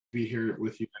be here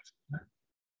with you next.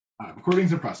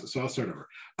 Recordings in process, so I'll start over.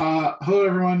 Hello,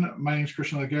 everyone. My name is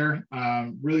Christian Laguerre.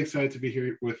 Really excited to be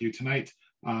here with you tonight.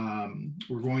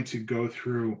 We're going to go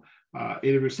through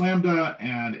AWS Lambda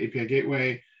and API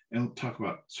Gateway and talk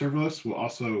about serverless. We'll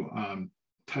also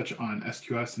touch on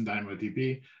SQS and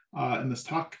DynamoDB in this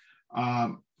talk.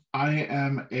 I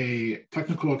am a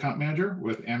technical account manager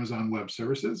with Amazon Web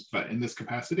Services, but in this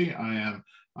capacity, I am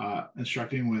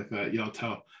instructing with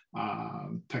Yeltel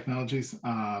Technologies,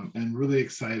 and really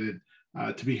excited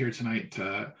to be here tonight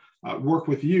to work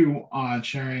with you on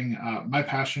sharing my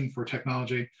passion for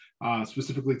technology.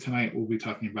 Specifically tonight, we'll be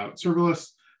talking about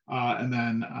serverless, and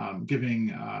then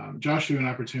giving Joshua an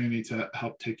opportunity to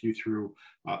help take you through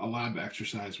a lab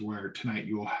exercise where tonight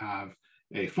you will have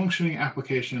a functioning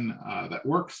application that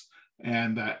works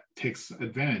and that takes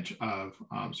advantage of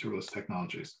serverless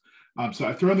technologies. So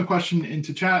I've thrown the question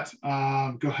into chat.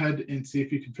 Go ahead and see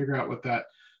if you can figure out what that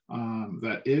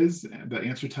the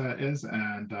answer to that is,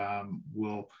 and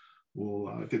we'll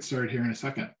get started here in a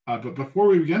second. But before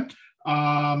we begin,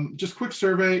 just a quick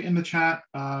survey in the chat.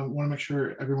 Want to make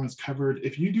sure everyone's covered.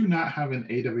 If you do not have an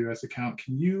AWS account,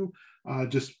 can you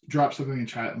just drop something in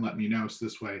chat and let me know, so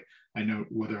this way I know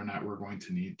whether or not we're going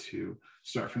to need to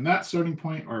start from that starting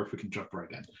point or if we can jump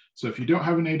right in. So if you don't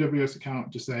have an AWS account,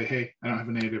 just say, hey, I don't have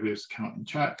an AWS account in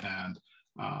chat, and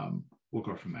we'll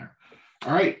go from there.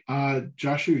 All right,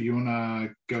 Joshua, you want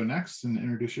to go next and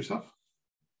introduce yourself?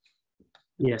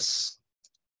 Yes.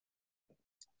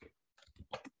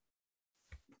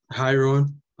 Hi,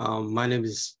 everyone. My name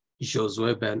is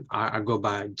Josue, and I go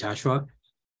by Joshua.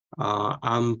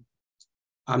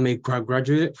 I'm a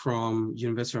graduate from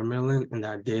University of Maryland, and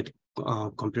I did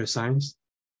computer science.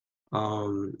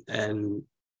 And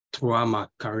throughout my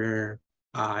career,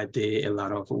 I did a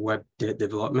lot of web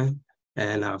development,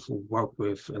 and I've worked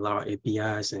with a lot of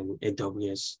APIs and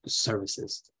AWS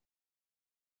services.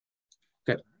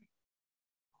 Okay.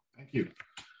 Thank you.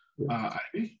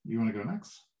 Ivy, you want to go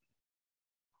next?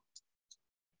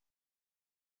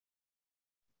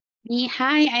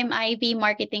 Hi, I'm Ivy,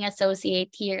 Marketing Associate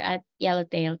here at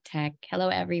Yellowtail Tech. Hello,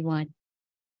 everyone.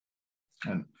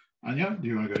 And Anya, do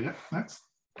you want to go next?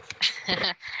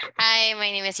 Hi,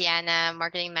 my name is Yana,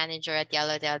 Marketing Manager at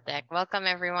Yellowtail Tech. Welcome,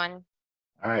 everyone.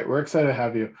 All right, we're excited to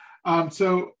have you.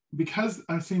 So because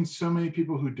I'm seeing so many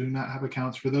people who do not have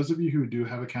accounts, for those of you who do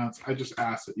have accounts, I just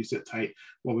ask that you sit tight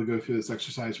while we go through this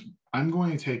exercise. I'm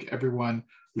going to take everyone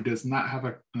who does not have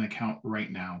an account right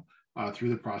now through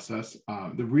the process.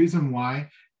 The reason why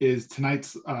is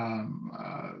tonight's,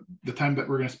 the time that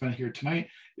we're going to spend here tonight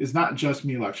is not just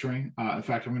me lecturing. In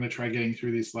fact, I'm going to try getting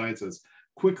through these slides as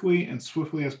quickly and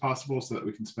swiftly as possible so that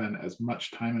we can spend as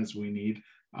much time as we need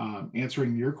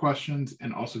answering your questions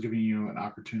and also giving you an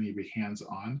opportunity to be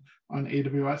hands-on on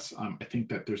AWS. I think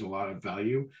that there's a lot of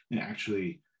value in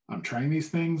actually trying these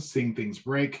things, seeing things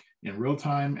break in real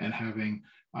time, and having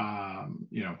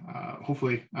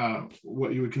hopefully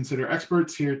what you would consider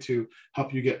experts here to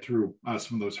help you get through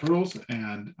some of those hurdles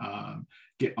and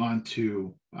get on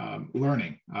to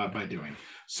learning by doing.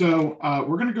 So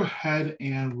we're going to go ahead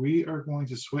and we are going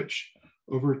to switch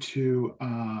over to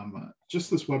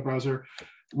just this web browser.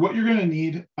 What you're going to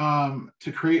need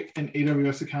to create an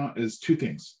AWS account is two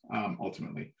things,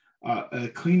 ultimately. A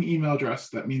clean email address.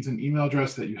 That means an email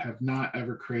address that you have not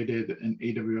ever created an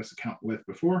AWS account with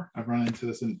before. I've run into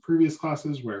this in previous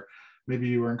classes where maybe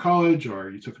you were in college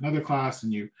or you took another class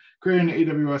and you created an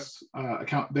AWS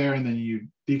account there and then you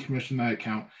decommissioned that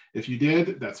account. If you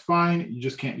did, that's fine. You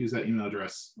just can't use that email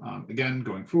address again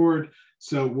going forward.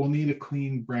 So we'll need a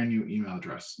clean brand new email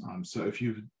address. So if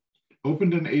you've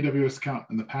opened an AWS account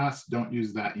in the past, don't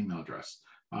use that email address.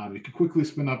 You can quickly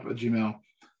spin up a Gmail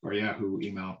or Yahoo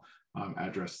email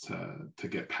address to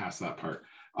get past that part.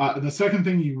 The second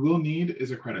thing you will need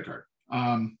is a credit card.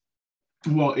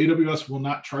 While AWS will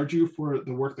not charge you for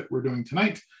the work that we're doing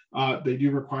tonight, they do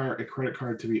require a credit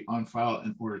card to be on file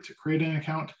in order to create an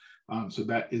account. So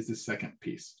that is the second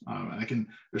piece. And I can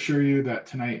assure you that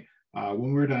tonight,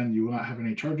 when we're done, you will not have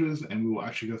any charges, and we will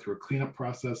actually go through a cleanup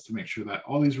process to make sure that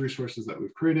all these resources that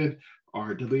we've created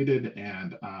are deleted,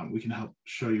 and we can help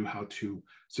show you how to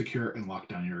secure and lock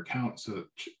down your account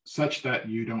such that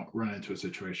you don't run into a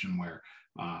situation where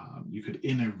you could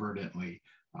inadvertently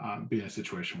be in a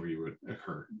situation where you would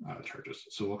incur charges.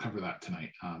 So we'll cover that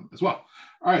tonight as well.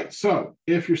 All right, so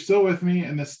if you're still with me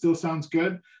and this still sounds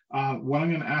good, what I'm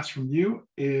going to ask from you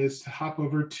is to hop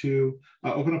over to,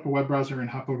 open up a web browser and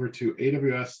hop over to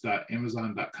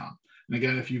aws.amazon.com. And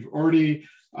again, if you've already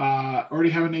have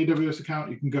an AWS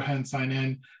account, you can go ahead and sign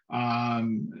in.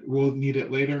 We'll need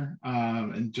it later,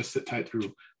 and just sit tight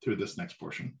through this next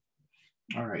portion.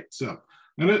 All right, so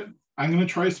I'm gonna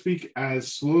try to speak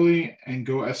as slowly and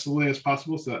go as slowly as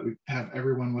possible so that we have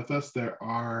everyone with us. There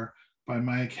are, by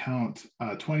my count,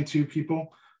 22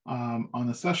 people on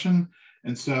the session,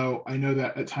 and so I know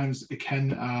that at times it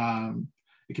can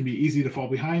be easy to fall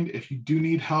behind. If you do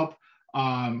need help,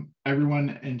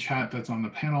 everyone in chat that's on the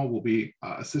panel will be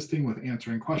assisting with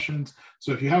answering questions.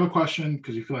 So if you have a question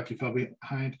because you feel like you fell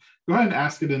behind, go ahead and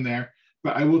ask it in there.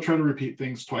 But I will try to repeat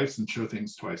things twice and show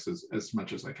things twice as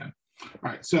much as I can.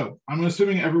 All right, so I'm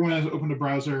assuming everyone has opened a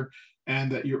browser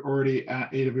and that you're already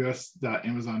at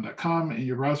aws.amazon.com in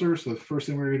your browser. So the first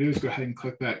thing we're gonna do is go ahead and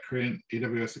click that create an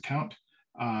AWS account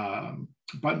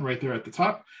button right there at the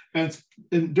top. And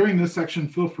during this section,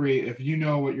 feel free, if you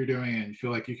know what you're doing and you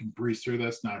feel like you can breeze through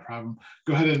this, not a problem,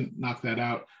 go ahead and knock that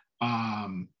out.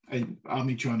 And I'll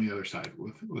meet you on the other side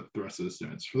with the rest of the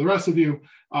students. For the rest of you,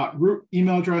 root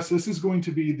email address, this is going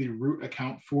to be the root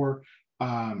account for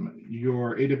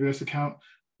your AWS account.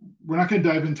 We're not going to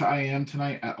dive into IAM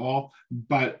tonight at all,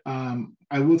 but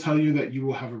I will tell you that you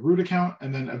will have a root account,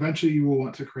 and then eventually you will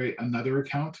want to create another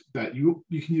account that you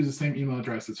can use the same email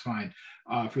address, it's fine,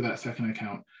 for that second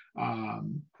account.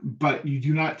 But you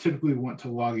do not typically want to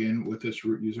log in with this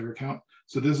root user account.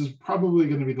 So this is probably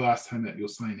going to be the last time that you'll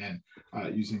sign in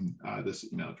using this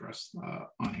email address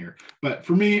on here. But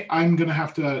for me, I'm going to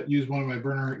have to use one of my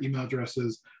burner email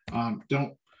addresses.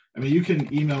 I mean, you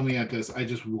can email me at this. I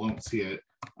just won't see it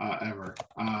ever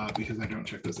because I don't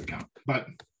check this account. But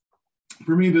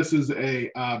for me, this is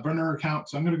a burner account.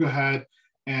 So I'm going to go ahead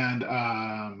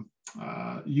and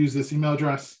use this email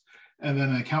address. And then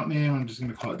an account name, I'm just going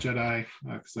to call it Jedi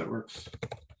because that works.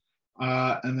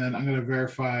 And then I'm going to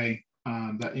verify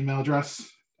that email address.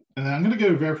 And then I'm going to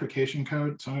get a verification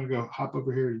code. So I'm going to go hop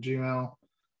over here to Gmail,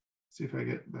 see if I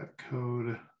get that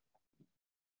code.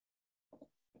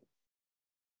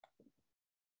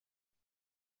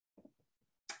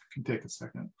 It can take a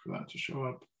second for that to show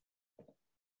up.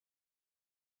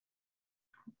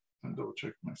 And double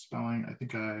check my spelling. I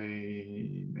think I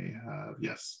may have,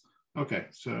 yes. Okay,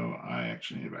 so I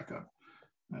actually need to back up.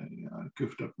 I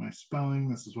goofed up my spelling.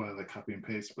 This is why I like copy and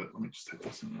paste, but let me just type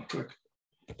this in real quick.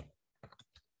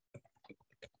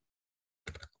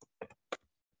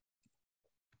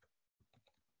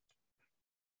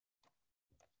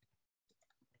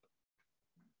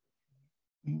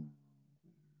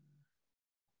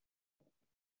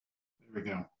 There we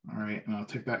go. All right, and I'll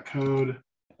take that code.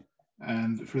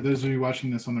 And for those of you watching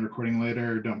this on the recording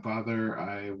later, don't bother.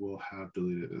 I will have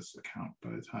deleted this account by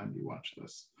the time you watch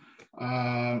this.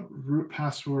 Root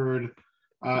password,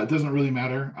 it doesn't really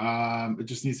matter. It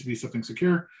just needs to be something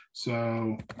secure.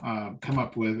 So come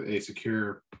up with a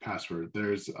secure password.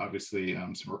 There's obviously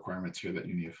some requirements here that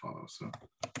you need to follow. So.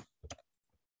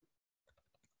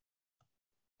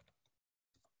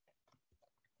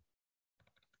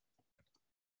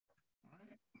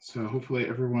 So hopefully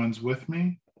everyone's with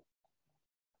me.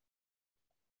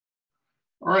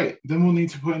 All right, then we'll need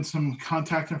to put in some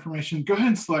contact information. Go ahead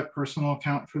and select personal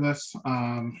account for this.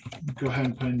 Go ahead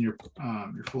and put in your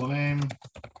full name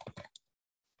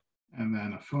and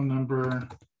then a phone number.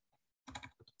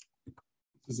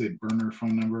 This is a burner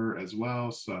phone number as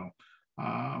well. So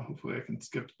hopefully I can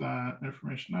skip that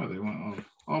information. Oh, they want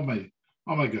all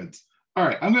my goods. All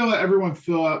right, I'm gonna let everyone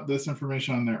fill out this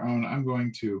information on their own. I'm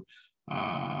going to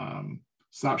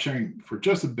stop sharing for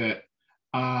just a bit.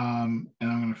 And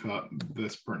I'm going to fill out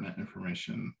this pertinent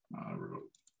information real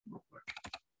quick.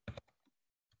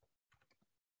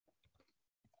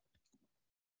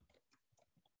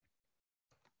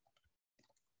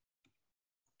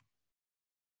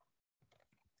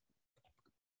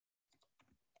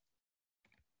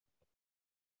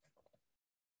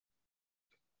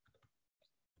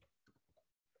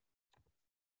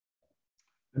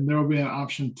 And there will be an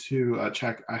option to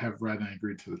check I have read and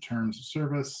agreed to the terms of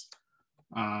service.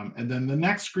 And then the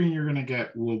next screen you're going to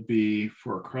get will be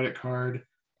for a credit card.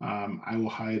 I will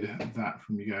hide that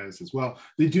from you guys as well.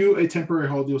 They do a temporary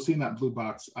hold. You'll see in that blue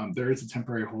box, there is a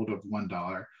temporary hold of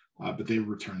 $1, but they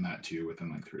return that to you within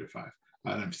like 3 to 5.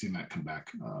 And I've seen that come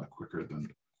back quicker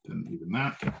than even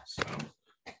that. So.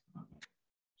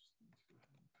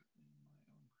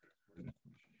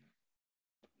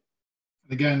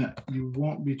 Again, you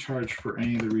won't be charged for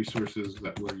any of the resources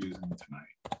that we're using tonight.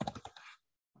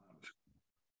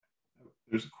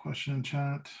 There's a question in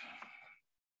chat.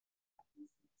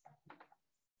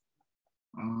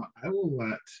 I will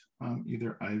let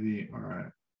either Ivy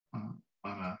or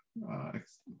Anna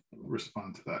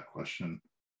respond to that question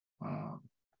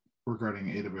regarding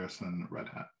AWS and Red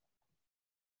Hat.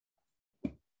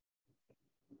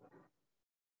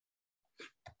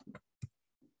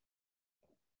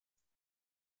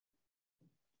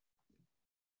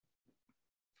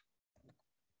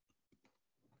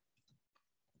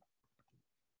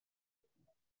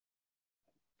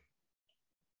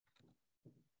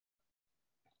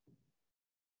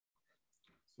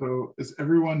 So is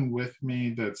everyone with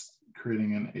me that's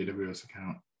creating an AWS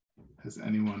account? Has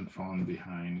anyone fallen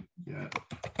behind yet?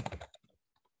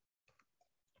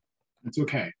 It's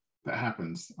okay. That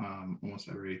happens almost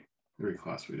every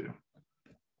class we do.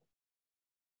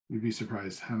 You'd be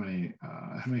surprised how many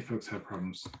folks have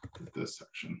problems with this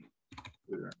section.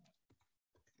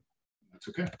 That's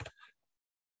okay.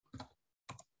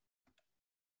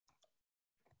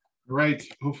 All right,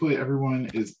 hopefully everyone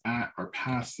is at or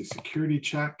past the security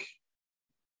check.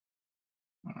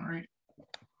 All right.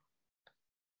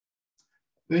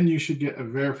 Then you should get a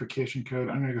verification code.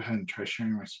 I'm gonna go ahead and try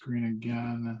sharing my screen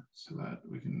again so that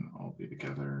we can all be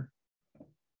together.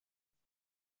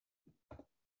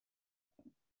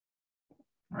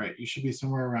 All right, you should be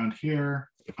somewhere around here.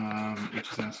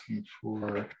 Which is asking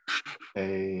for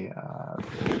a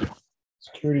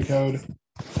security code.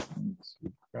 Let's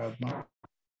grab my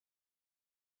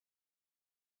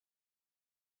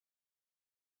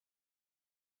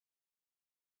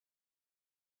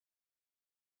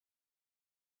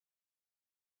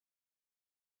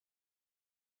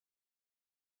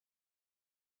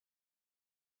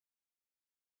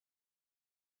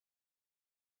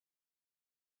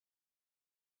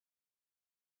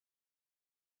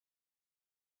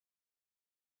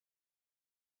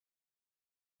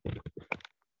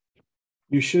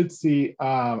you should see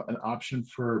an option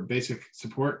for basic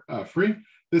support free.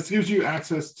 This gives you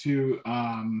access to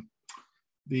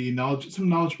the some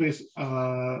knowledge base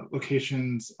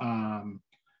locations that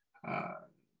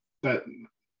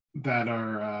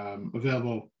are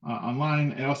available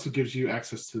online. It also gives you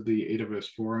access to the AWS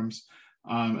forums.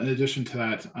 In addition to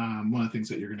that, one of the things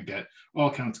that you're going to get, all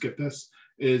accounts get this,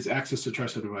 is access to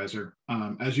Trusted Advisor.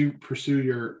 As you pursue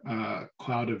your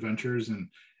cloud adventures and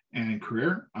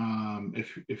career,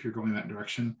 if you're going that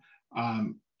direction,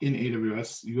 in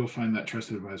AWS, you'll find that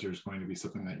Trusted Advisor is going to be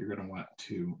something that you're going to want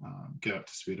to get up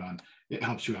to speed on. It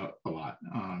helps you out a lot.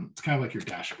 It's kind of like your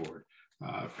dashboard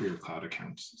for your cloud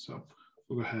accounts. So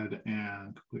we'll go ahead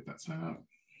and complete that sign up.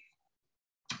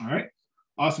 All right,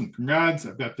 awesome, congrats.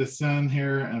 I've got this in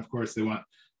here, and of course they want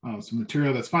some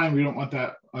material. That's fine, we don't want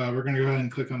that. We're going to go ahead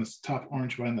and click on this top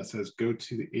orange button that says go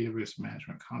to the AWS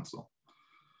Management Console.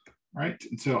 All right,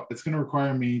 and so it's going to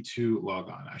require me to log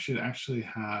on. I should actually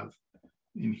have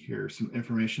in here some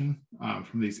information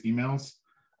from these emails.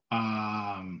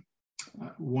 One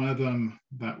of them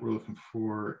that we're looking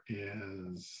for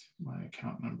is my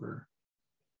account number.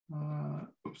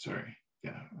 Oops, sorry.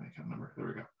 Yeah, my account number. There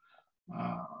we go.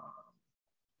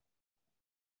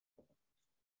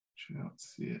 Actually, I don't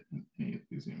see it in any of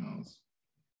these emails.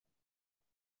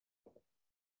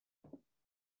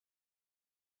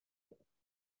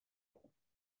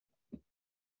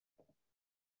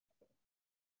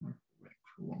 Wait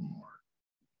for one more.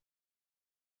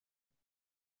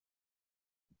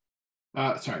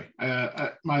 Sorry,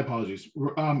 my apologies.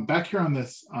 Back here on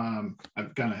this,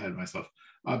 I've gone ahead of myself.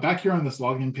 Back here on this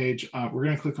login page, we're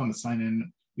going to click on the sign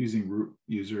in using root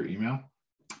user email.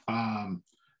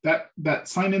 That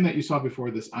sign in that you saw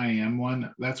before, this IAM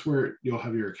one, that's where you'll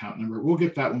have your account number. We'll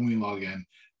get that when we log in.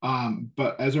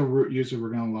 But as a root user, we're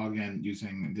going to log in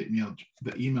using the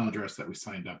email address that we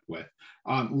signed up with.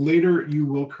 Later, you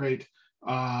will create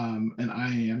an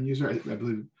IAM user. I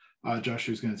believe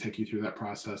Joshua is going to take you through that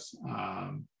process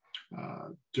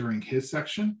during his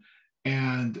section,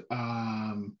 and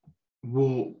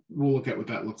we'll look at what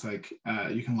that looks like.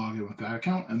 You can log in with that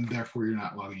account, and therefore you're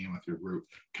not logging in with your root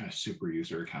kind of super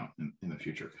user account in the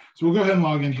future. So we'll go ahead and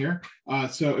log in here.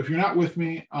 So if you're not with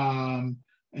me and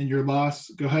you're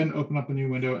lost, go ahead and open up a new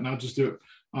window, and I'll just do it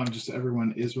just so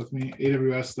everyone is with me.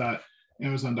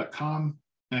 aws.amazon.com,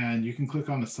 and you can click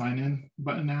on the sign in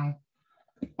button now.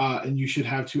 And you should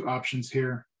have two options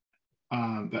here.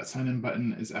 That sign in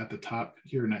button is at the top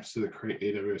here next to the create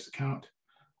AWS account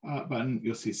button.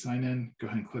 You'll see sign in. Go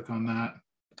ahead and click on that.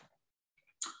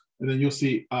 And then you'll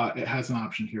see it has an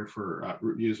option here for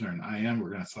root user and IAM. We're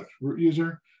going to select root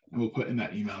user, and we'll put in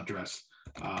that email address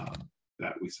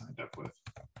that we signed up with.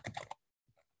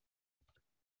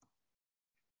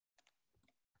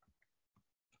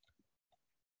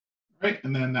 All right,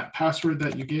 and then that password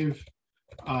that you gave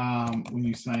when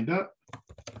you signed up.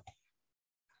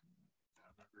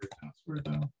 Password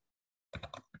though.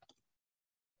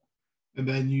 And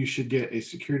then you should get a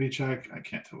security check. I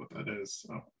can't tell what that is,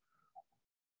 so I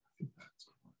think that's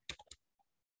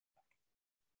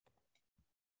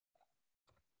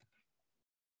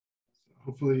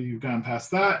hopefully you've gone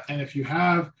past that. And if you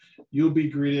have, you'll be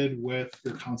greeted with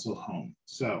your console home.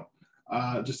 So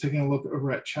just taking a look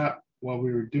over at chat while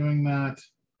we were doing that.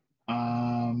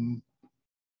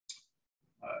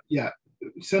 Yeah,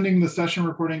 sending the session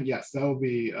recording, yes, that will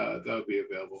be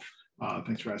available.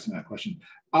 Thanks for asking that question.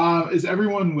 Is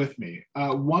everyone with me?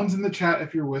 One's in the chat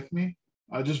if you're with me.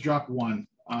 Just drop one,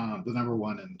 the number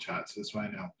 1 in the chat, so this way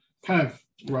I know kind of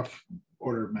rough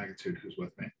order of magnitude who's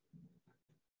with me.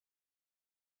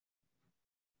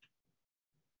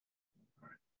 All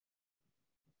right.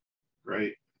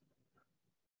 Great.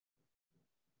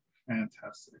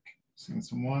 Fantastic. Seeing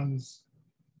some ones.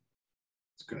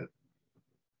 It's good.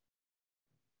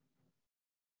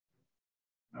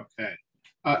 Okay.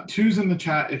 2's in the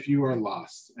chat if you are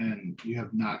lost and you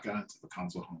have not gotten to the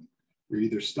console home. You're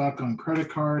either stuck on credit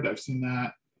card. I've seen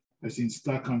that. I've seen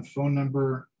stuck on phone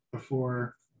number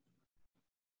before.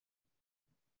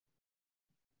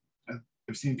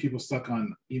 I've seen people stuck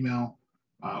on email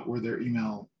or their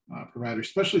email provider,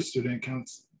 especially student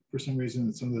accounts for some reason.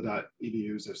 And some of the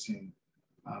 .edus I've seen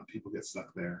people get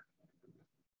stuck there.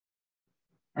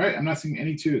 All right, I'm not seeing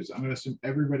any 2's. I'm going to assume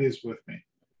everybody is with me.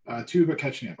 2 but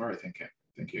catching up. All right, thank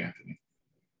you, Anthony.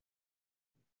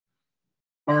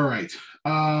 All right.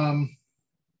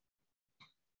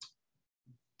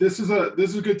 This is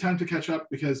a good time to catch up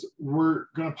because we're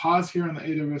going to pause here on the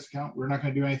AWS account. We're not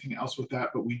going to do anything else with that,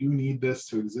 but we do need this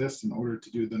to exist in order to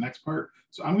do the next part.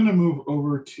 So I'm going to move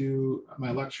over to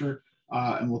my lecture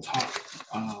and we'll talk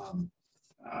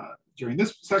during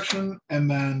this section, and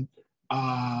then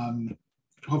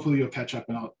hopefully you'll catch up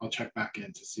and I'll check back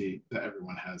in to see that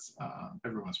everyone has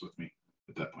everyone's with me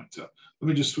at that point. So let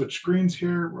me just switch screens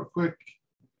here real quick.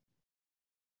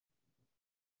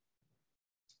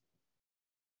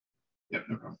 Yep,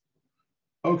 no problem.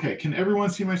 Okay, can everyone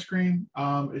see my screen?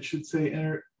 It should say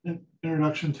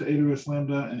introduction to AWS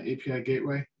Lambda and API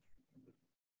Gateway.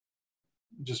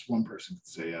 Just one person can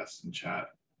say yes in chat,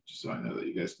 just so I know that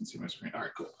you guys can see my screen. All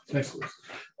right, cool. Thanks, Louis.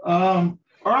 All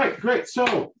right, great.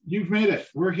 So you've made it.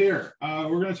 We're here.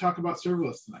 We're going to talk about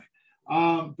serverless tonight.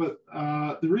 But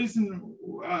the reason,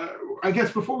 I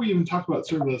guess before we even talk about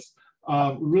serverless,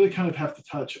 we really kind of have to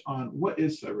touch on what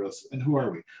is serverless and who are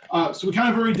we. So we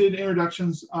kind of already did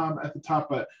introductions at the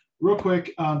top, but real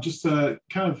quick, just to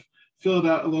kind of fill it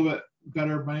out a little bit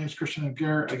better. My name is Christian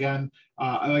Aguirre. Again,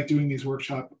 I like doing these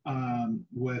workshops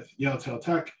with Yellowtail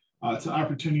Tech. It's an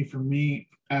opportunity for me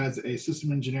as a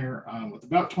system engineer with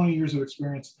about 20 years of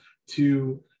experience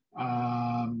to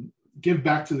give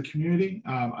back to the community.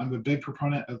 I'm a big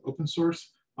proponent of open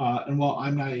source. And while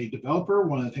I'm not a developer,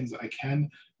 one of the things that I can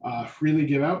freely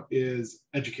give out is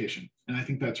education. And I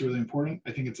think that's really important.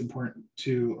 I think it's important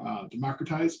to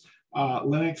democratize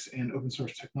Linux and open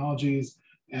source technologies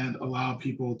and allow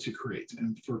people to create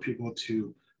and for people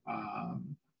to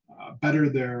better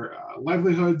their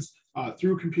livelihoods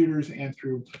through computers and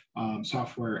through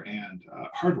software and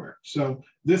hardware. So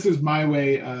this is my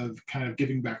way of kind of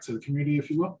giving back to the community, if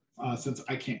you will, since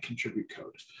I can't contribute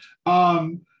code.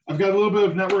 I've got a little bit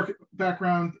of network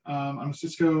background. I'm a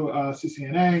Cisco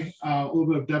CCNA, a little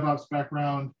bit of DevOps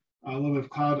background, a little bit of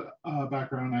cloud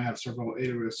background. I have several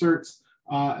AWS certs,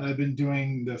 and I've been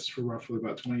doing this for roughly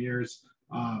about 20 years,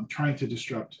 trying to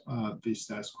disrupt the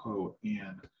status quo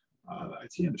in the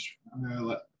IT industry. I'm going to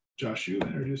let Joshua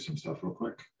introduce himself real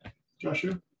quick.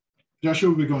 Joshua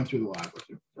will be going through the lab with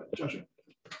you. Joshua.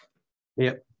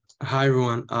 Yep. Hi,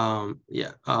 everyone.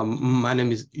 My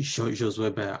name is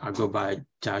Josue, but I go by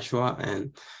Joshua,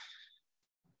 and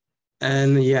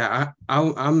yeah,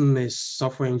 I'm a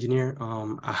software engineer.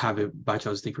 I have a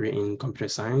bachelor's degree in computer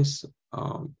science,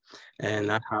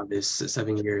 and I have this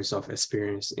 7 years of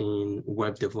experience in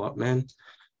web development,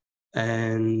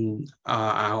 and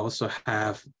I also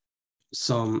have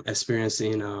some experience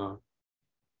in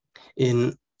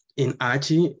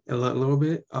IT a little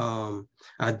bit.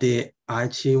 I did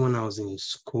IT when I was in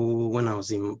school, when I was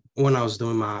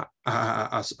doing my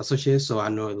associate, so I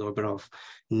know a little bit of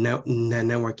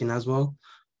networking as well.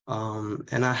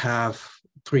 And I have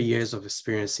 3 years of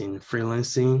experience in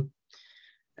freelancing,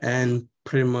 and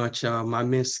pretty much my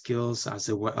main skills as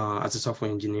a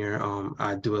software engineer.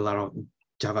 I do a lot of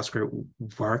JavaScript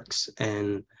works,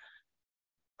 and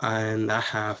I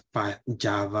have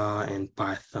Java and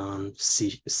Python,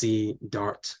 C,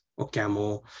 Dart,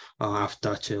 OCaml. I've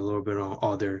touched a little bit on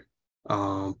other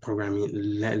programming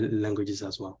languages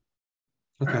as well.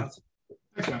 Okay.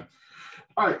 Excellent.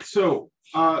 All right, so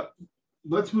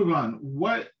let's move on.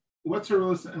 What's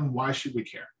serverless and why should we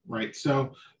care, right?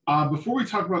 So before we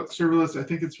talk about serverless, I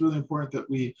think it's really important that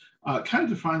we kind of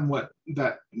define what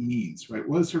that means, right?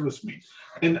 What does serverless mean?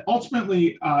 And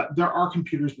ultimately, there are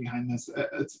computers behind this.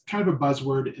 It's kind of a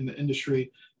buzzword in the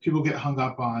industry. People get hung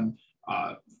up on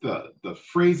the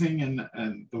phrasing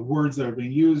and the words that are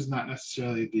being used, not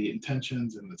necessarily the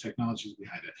intentions and the technologies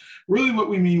behind it. Really what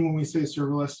we mean when we say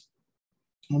serverless,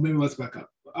 well, maybe let's back up.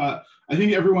 I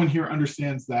think everyone here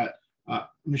understands that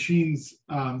machines,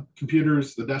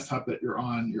 computers, the desktop that you're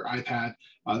on, your iPad,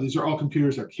 these are all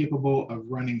computers that are capable of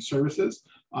running services.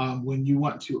 When you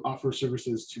want to offer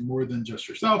services to more than just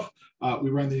yourself, we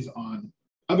run these on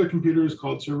other computers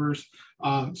called servers.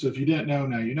 So if you didn't know,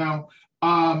 now you know.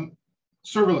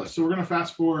 Serverless, so we're going to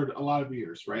fast forward a lot of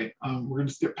years, right? We're going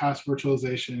to skip past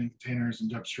virtualization and containers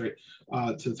and jump straight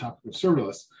to the topic of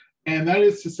serverless. And that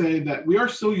is to say that we are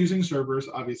still using servers.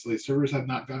 Obviously, servers have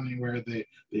not gone anywhere. They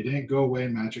didn't go away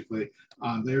magically.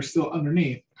 They're still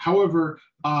underneath. However,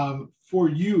 for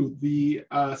you, the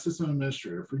system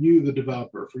administrator, for you, the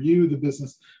developer, for you, the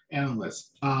business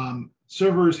analyst,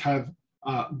 servers have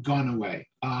gone away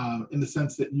in the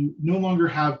sense that you no longer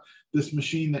have this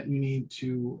machine that you need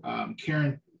to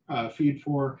care and feed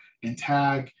for and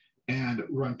tag and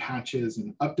run patches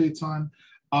and updates on.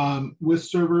 With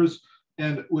servers,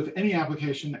 and with any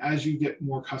application, as you get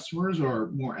more customers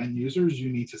or more end users,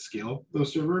 you need to scale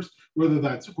those servers, whether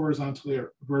that's horizontally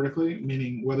or vertically,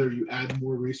 meaning whether you add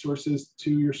more resources to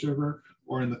your server,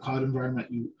 or in the cloud environment,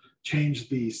 you change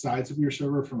the size of your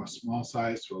server from a small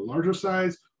size to a larger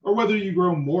size, or whether you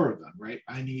grow more of them, right?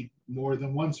 I need more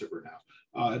than one server now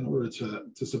in order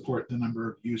to support the number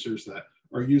of users that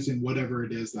are using whatever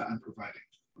it is that I'm providing,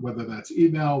 whether that's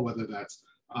email, whether that's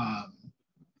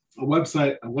a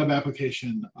website, a web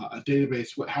application, a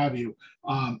database, what have you.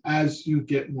 As you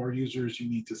get more users, you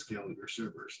need to scale your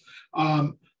servers.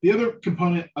 The other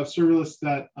component of serverless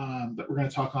that we're going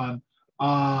to talk on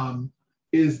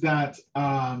is that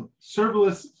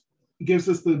serverless gives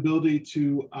us the ability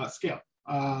to scale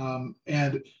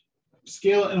and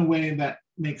scale in a way that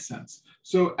makes sense.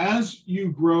 So as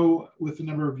you grow with the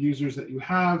number of users that you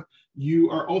have, you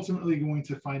are ultimately going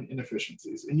to find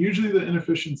inefficiencies. And usually the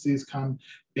inefficiencies come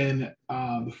in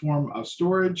the form of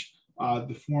storage,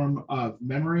 the form of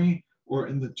memory, or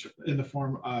in the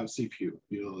form of CPU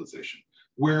utilization,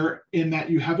 where in that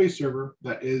you have a server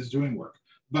that is doing work.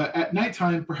 But at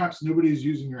nighttime, perhaps nobody is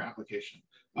using your application.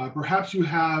 Perhaps you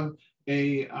have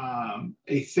a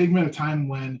segment of time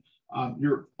when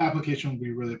your application will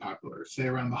be really popular, say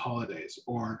around the holidays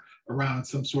or around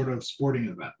some sort of sporting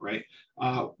event, right?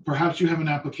 Perhaps you have an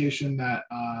application that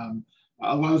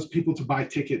allows people to buy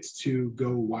tickets to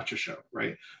go watch a show,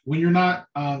 right? When you're not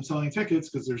selling tickets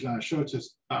because there's not a show to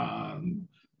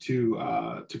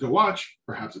go watch,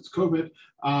 perhaps it's COVID,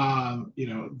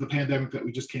 the pandemic that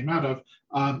we just came out of,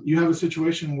 you have a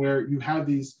situation where you have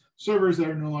these servers that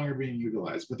are no longer being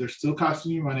utilized, but they're still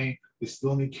costing you money. They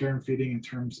still need care and feeding in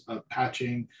terms of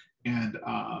patching and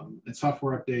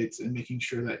software updates and making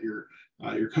sure that your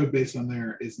code base on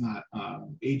there is not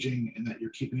aging and that you're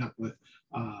keeping up with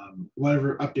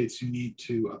whatever updates you need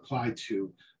to apply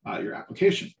to your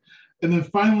application. And then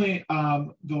finally,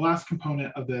 the last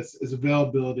component of this is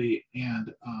availability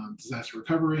and disaster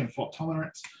recovery and fault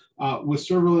tolerance. With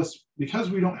serverless, because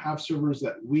we don't have servers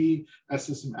that we as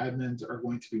system admins are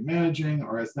going to be managing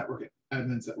or as network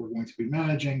admins that we're going to be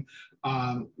managing,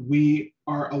 we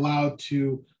are allowed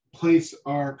to place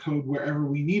our code wherever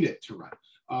we need it to run,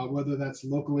 whether that's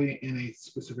locally in a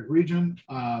specific region.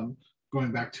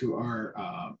 Going back to our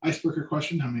icebreaker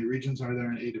question, how many regions are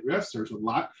there in AWS? There's a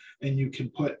lot, and you can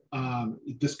put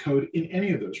this code in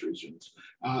any of those regions.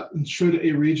 And should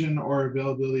a region or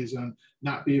availability zone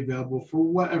not be available for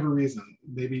whatever reason,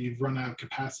 maybe you've run out of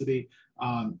capacity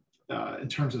in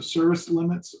terms of service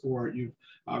limits, or you've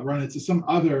run into some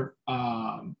other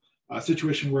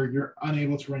situation where you're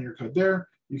unable to run your code there,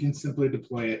 you can simply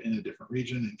deploy it in a different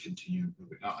region and continue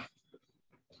moving on.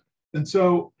 And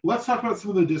so let's talk about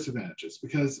some of the disadvantages,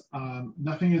 because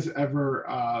nothing is ever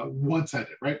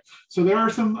one-sided, right? So there are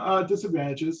some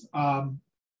disadvantages.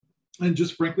 And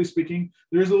just frankly speaking,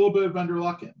 there's a little bit of vendor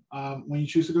lock-in. When you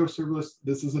choose to go serverless,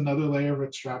 this is another layer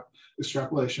of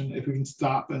extrapolation. If we can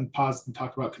stop and pause and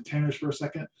talk about containers for a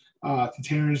second,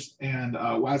 containers and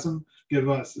WASM give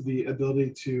us the ability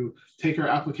to take our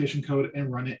application code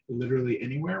and run it literally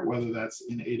anywhere, whether that's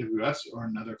in AWS or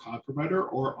another cloud provider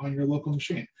or on your local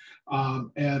machine.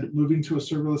 And moving to a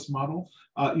serverless model,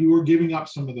 you are giving up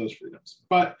some of those freedoms.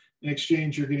 But in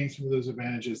exchange, you're getting some of those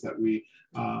advantages that we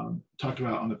talked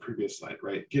about on the previous slide,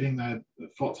 right? Getting that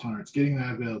fault tolerance, getting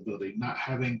that availability, not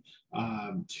having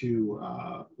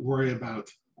to worry about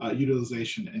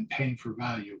utilization and paying for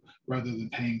value rather than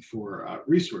paying for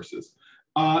resources.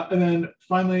 And then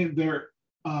finally, there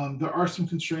are some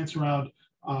constraints around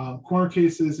corner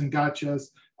cases and gotchas.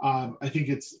 I think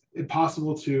it's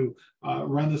impossible to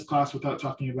run this class without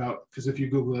talking about, because if you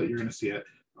Google it, you're going to see it.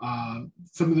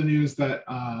 Some of the news that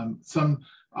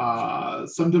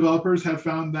some developers have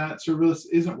found that serverless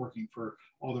isn't working for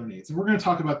all their needs. And we're going to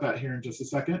talk about that here in just a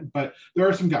second, but there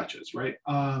are some gotchas, right?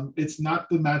 It's not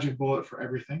the magic bullet for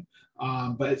everything,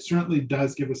 but it certainly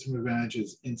does give us some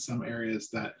advantages in some areas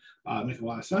that make a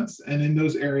lot of sense. And in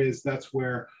those areas, that's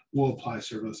where we'll apply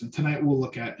serverless. And tonight we'll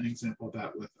look at an example of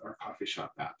that with our coffee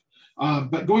shop app.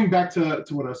 But going back to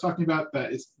what I was talking about,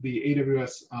 that is the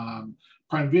AWS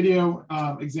Prime Video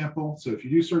example. So if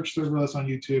you do search serverless on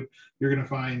YouTube, you're going to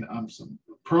find some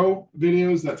pro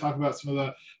videos that talk about some of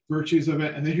the virtues of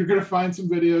it. And then you're going to find some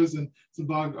videos and some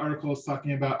blog articles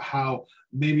talking about how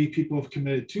maybe people have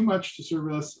committed too much to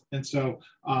serverless. And so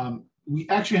we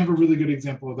actually have a really good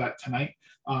example of that tonight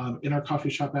in our coffee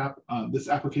shop app. This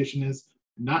application is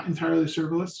not entirely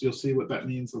serverless. You'll see what that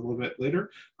means a little bit later.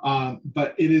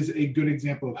 But it is a good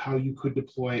example of how you could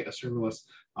deploy a serverless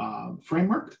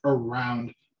framework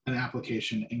around an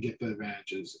application and get the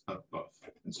advantages of both.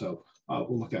 And so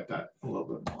we'll look at that a little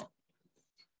bit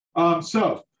more.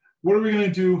 So what are we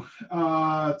going to do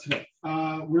today?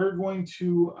 We're going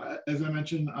to, as I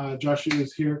mentioned, Joshua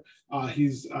is here.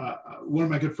 He's one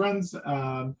of my good friends,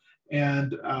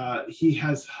 and he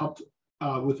has helped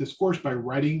with this course by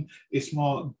writing a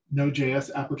small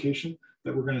Node.js application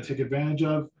that we're going to take advantage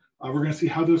of. We're going to see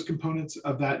how those components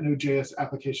of that Node.js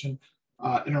application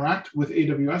interact with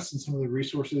AWS and some of the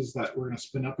resources that we're going to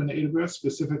spin up in AWS.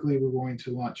 Specifically, we're going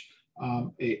to launch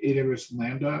a AWS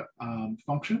Lambda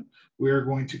function. We are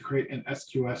going to create an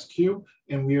SQS queue,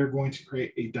 and we are going to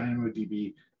create a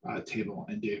DynamoDB table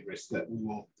and database that we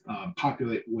will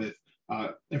populate with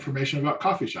information about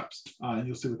coffee shops, and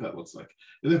you'll see what that looks like.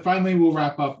 And then finally, we'll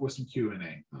wrap up with some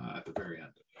Q&A at the very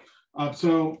end.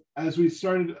 So as we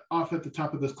started off at the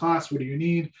top of this class, what do you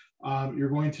need? You're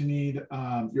going to need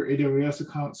your AWS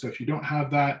account. So if you don't have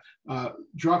that,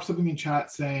 drop something in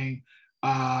chat saying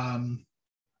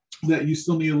that you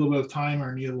still need a little bit of time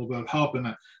or need a little bit of help,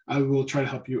 and I will try to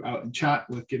help you out in chat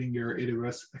with getting your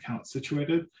AWS account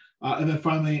situated. And then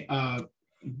finally,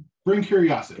 bring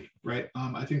curiosity, right?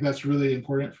 I think that's really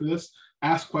important for this.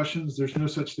 Ask questions. There's no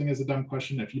such thing as a dumb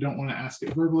question. If you don't want to ask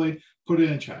it verbally, put it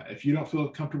in chat. If you don't feel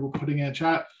comfortable putting it in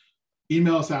chat,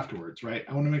 email us afterwards, right?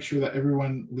 I want to make sure that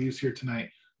everyone leaves here tonight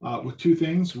with two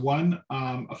things. One,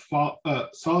 a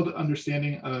solid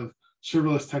understanding of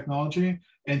serverless technology,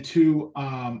 and two,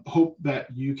 hope that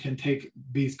you can take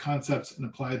these concepts and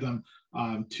apply them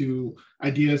to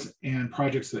ideas and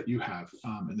projects that you have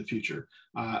in the future.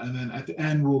 And then at the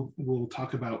end, we'll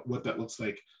talk about what that looks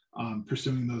like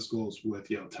pursuing those goals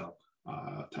with Yellowtail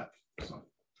Tech. So,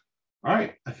 all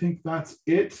right, I think that's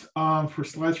it for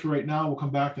slides for right now. We'll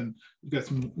come back and we've got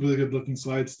some really good looking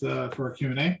slides for our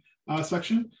Q&A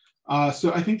section.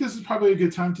 So I think this is probably a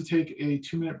good time to take a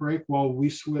 2-minute break while we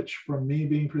switch from me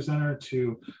being presenter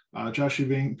to Joshua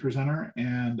being presenter,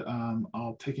 and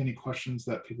I'll take any questions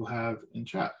that people have in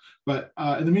chat. But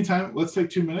in the meantime, let's take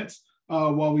 2 minutes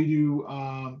while we do.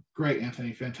 Great,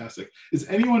 Anthony, fantastic. Is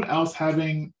anyone else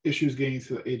having issues getting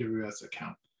to the AWS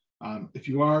account? If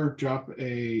you are, drop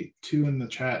a 2 in the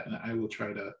chat, and I will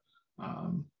try to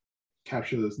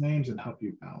capture those names and help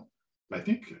you out. But I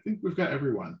think we've got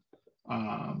everyone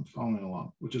following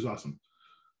along, which is awesome.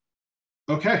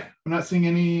 Okay, I'm not seeing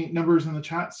any numbers in the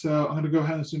chat, so I'm going to go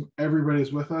ahead and assume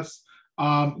everybody's with us.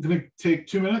 I'm going to take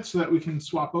 2 minutes so that we can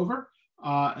swap over.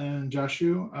 And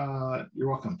Joshua, you're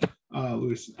welcome.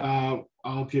 Luis, I'll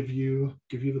give you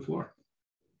the floor.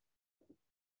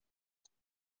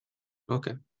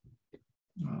 Okay.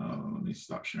 Let me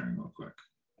stop sharing real quick.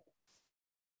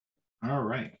 All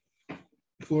right,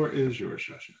 the floor is yours,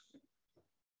 Joshua.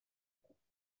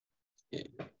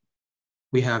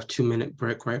 We have 2-minute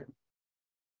break, right?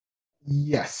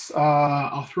 Yes,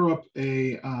 I'll throw up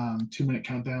a 2-minute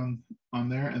countdown on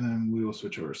there, and then we will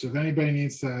switch over. So if anybody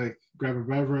needs to grab a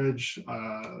beverage,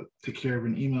 take care of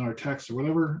an email or text or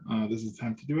whatever, this is the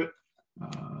time to do it.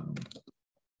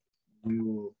 We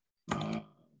will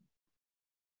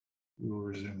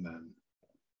resume then.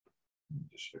 Let me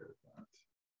just share that.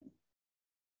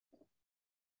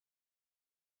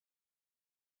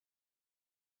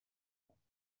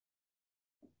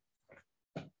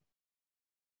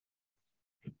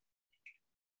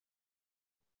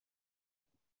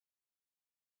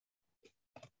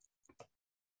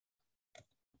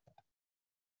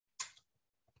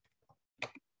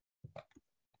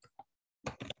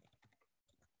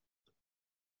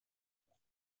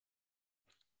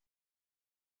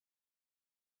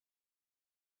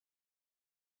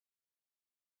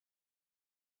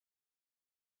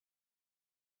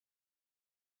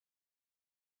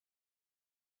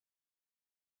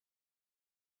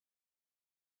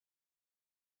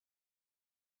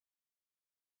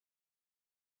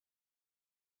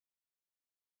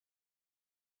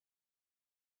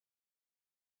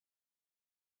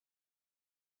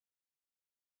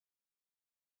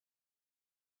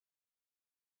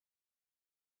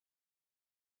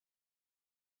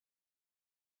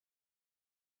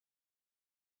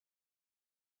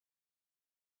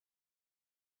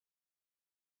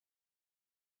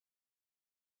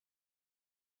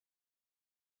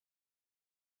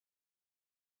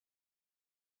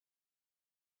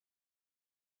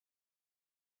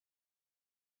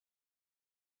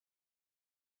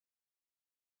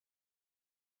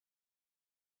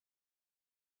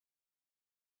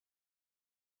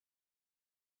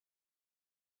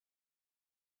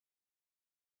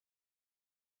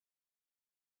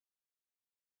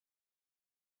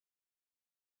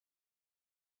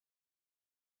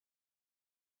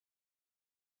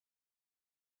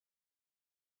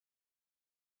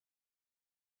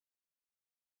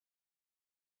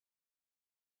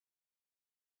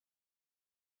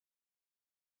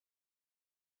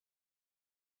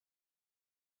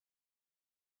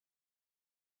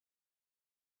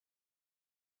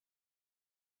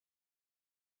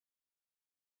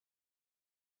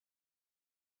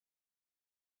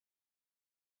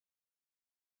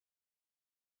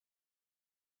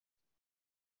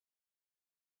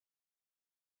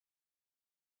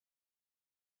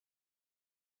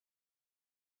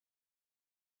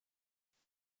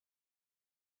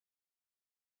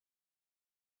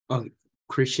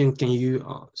 Christian, can you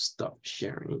stop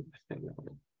sharing?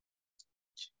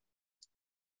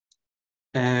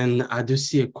 And I do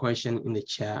see a question in the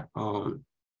chat.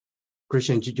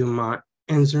 Christian, do you mind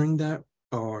answering that?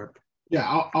 Or yeah,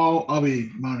 I'll be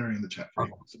monitoring the chat for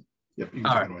you. So, yep, you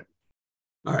can take it away.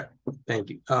 All right, thank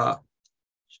you.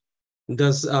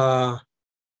 Does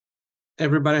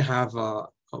everybody have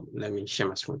let me share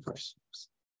my screen first.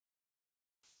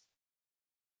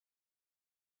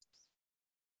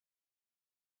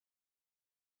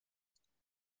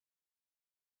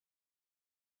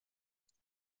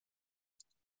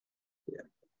 Yeah.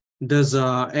 Does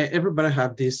everybody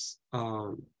have this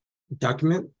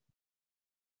document?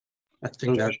 I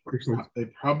think that they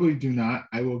probably do not.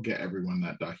 I will get everyone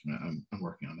that document. I'm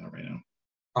working on that right now.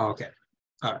 Oh, okay.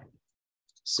 All right.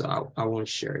 So I won't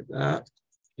share that.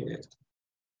 Yeah.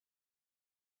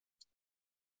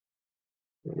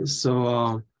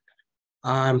 So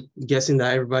I'm guessing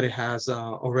that everybody has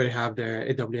already have their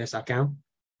AWS account,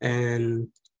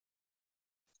 and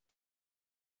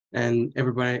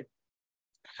everybody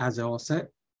has it all set.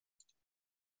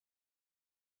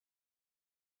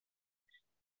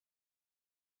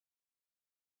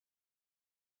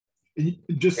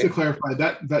 Just to clarify,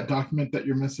 that document that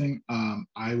you're missing,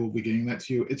 I will be getting that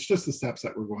to you. It's just the steps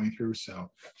that we're going through.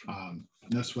 So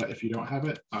no sweat if you don't have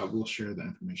it. We'll share the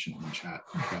information in the chat,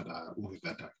 but we'll get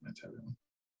that document to everyone.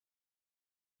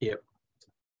 Yep.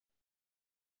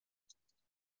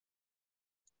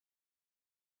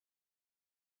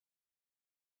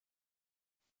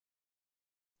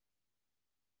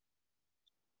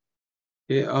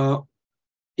 Yeah,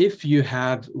 if you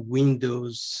have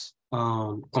Windows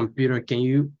computer, can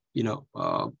you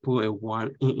put a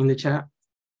 1 in the chat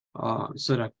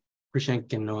so that Christian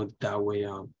can know that way.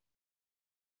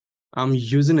 I'm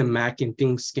using a Mac and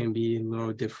things can be a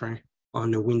little different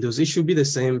on the Windows. It should be the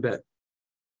same, but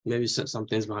maybe some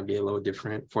things might be a little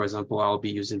different. For example, I'll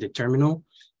be using the terminal,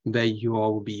 but you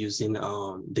all will be using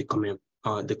the command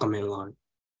line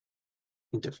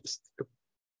interface.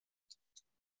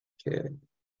 Okay.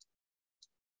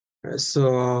 All right,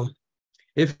 so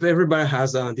if everybody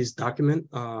has this document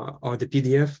or the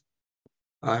PDF,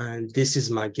 and this is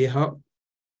my GitHub.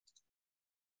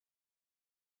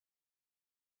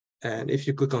 And if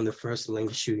you click on the first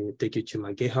link, it should take you to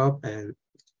my GitHub, and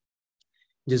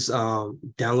just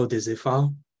download the zip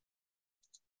file.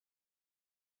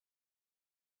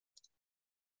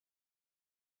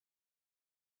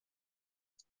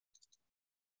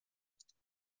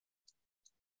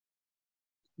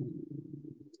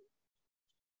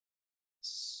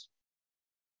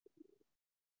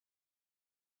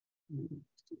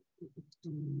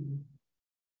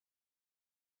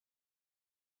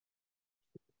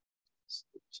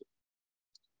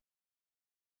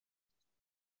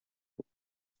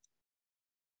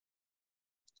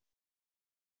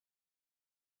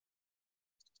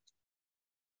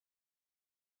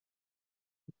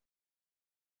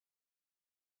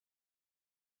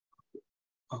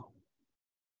 Oh,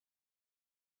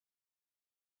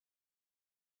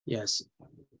 yes.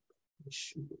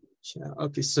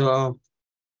 Okay, so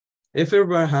if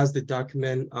everybody has the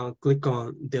document, click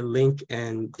on the link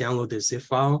and download the zip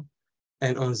file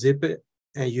and unzip it,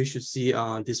 and you should see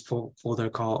this folder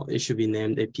called, it should be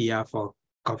named API for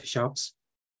coffee shops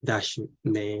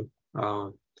 -main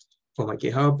for my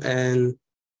GitHub. And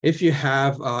if you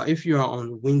have, if you are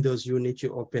on Windows, you need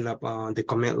to open up the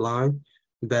command line,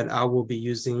 but I will be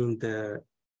using the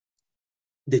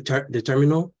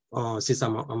terminal since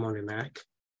I'm on a Mac.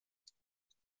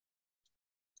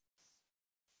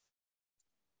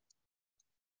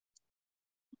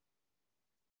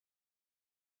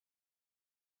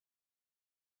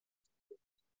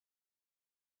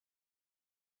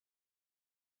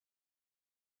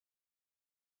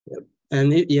 Yep.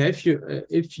 And if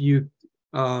you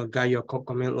got your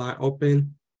command line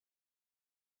open,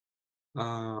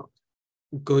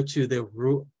 go to the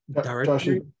root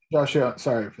directory. Joshua,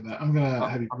 sorry for that. I'm gonna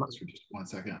have you pause for just 1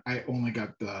 second. I only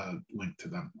got the link to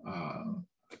them,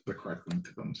 the correct link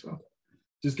to them. So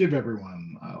just give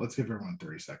everyone, let's give everyone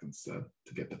 30 seconds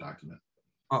to get the document.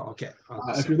 Oh, okay.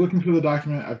 If you're looking for the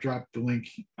document, I've dropped the link,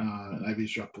 and I've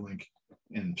each dropped the link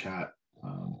in chat.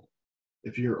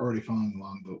 If you're already following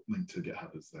along, the link to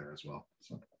GitHub is there as well.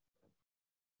 So.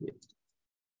 Yeah.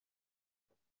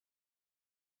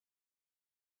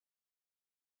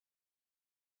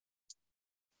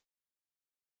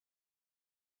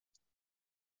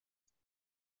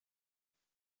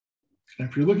 And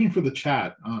if you're looking for the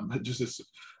chat, just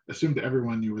assume that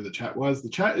everyone knew where the chat was. The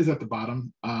chat is at the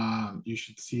bottom. You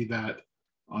should see that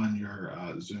on your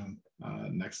Zoom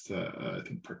next to, I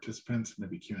think, participants,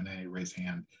 maybe Q&A, raise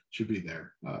hand, should be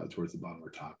there towards the bottom or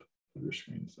top of your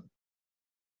screen. So.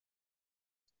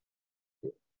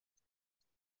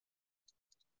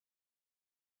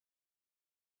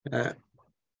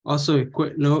 Also, a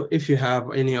quick note, if you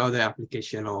have any other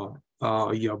application or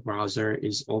your browser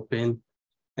is open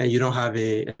and you don't have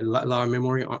a lot of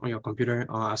memory on your computer,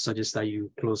 I suggest that you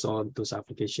close all those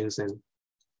applications and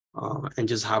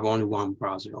just have only one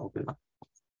browser open up.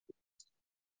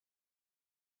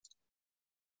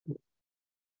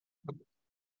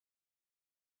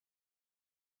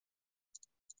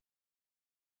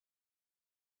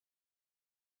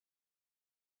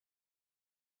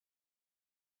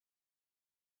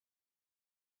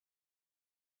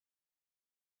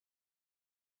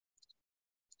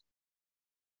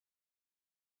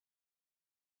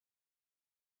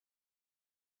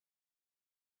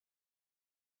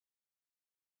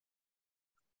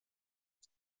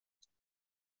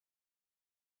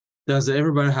 Does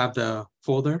everybody have the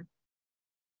folder?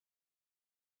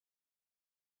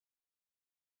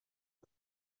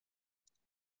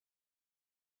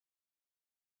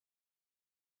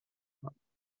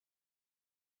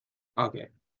 Okay.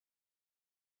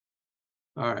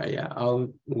 All right, yeah,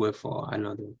 I'll wait for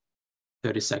another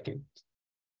 30 seconds.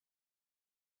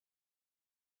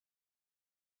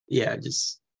 Yeah,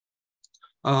 just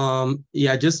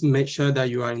just make sure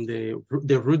that you are in the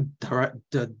root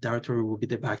directory will be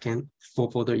the backend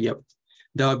folder. Yep,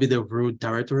 that will be the root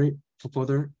directory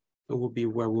folder. It will be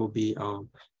where we'll be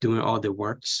doing all the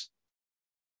works.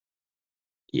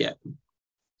 Yeah,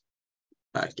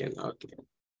 backend. Okay.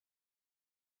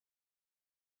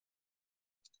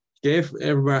 Okay, if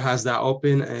everybody has that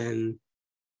open, and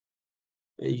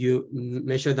you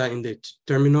make sure that in the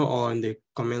terminal or in the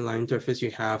command line interface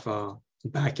you have a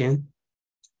backend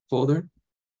folder.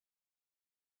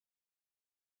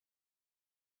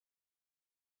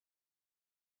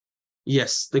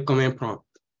 Yes, the command prompt.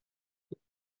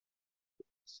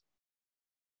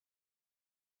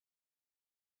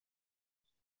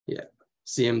 Yeah,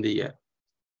 CMD, yeah. I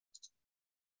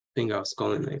think I was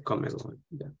calling a command line.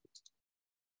 Yeah.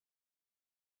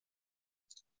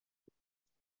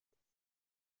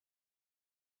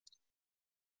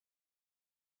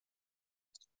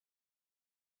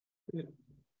 Yeah.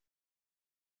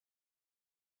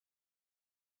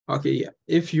 Okay, yeah.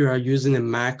 If you are using a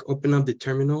Mac, open up the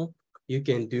terminal. You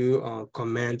can do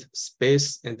command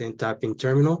space and then type in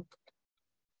terminal.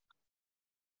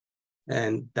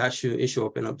 And it should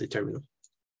open up the terminal.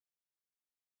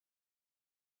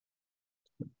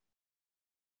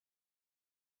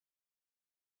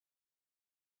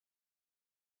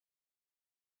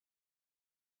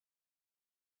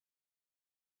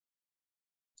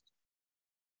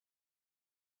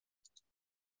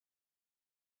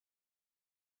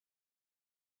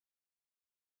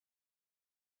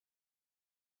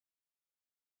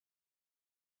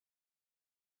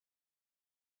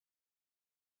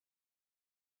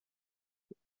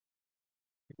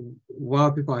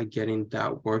 While people are getting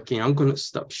that working, I'm gonna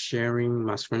stop sharing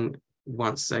my screen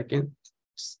 1 second.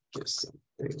 Just get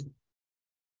something.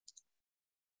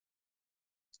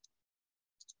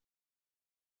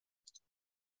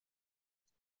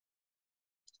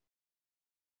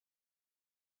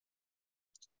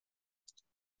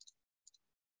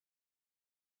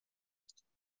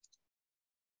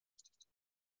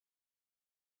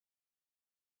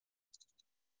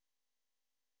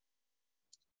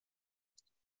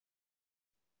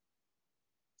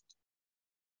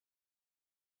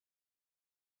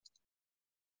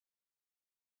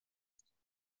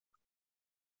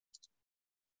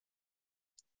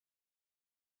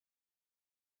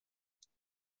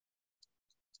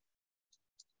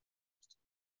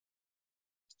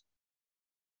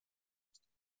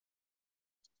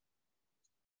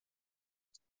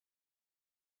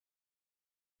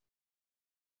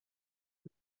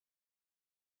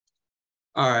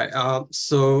 All right,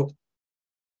 so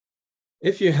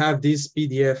if you have this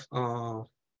PDF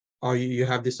or you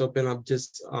have this open up,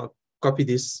 just copy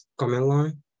this command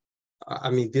line,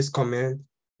 this command,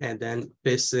 and then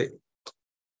paste it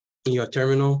in your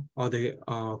terminal or the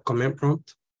command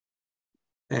prompt,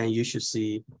 and you should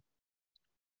see.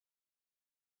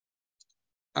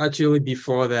 Actually,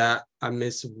 before that, I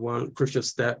missed one crucial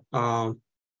step. Can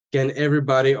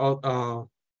everybody open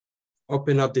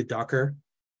up the Docker?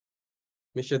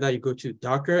 Make sure that you go to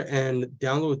Docker and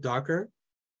download Docker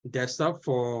desktop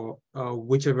for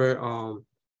whichever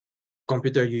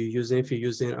computer you're using. If you're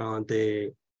using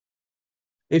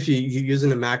if you're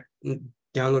using a Mac,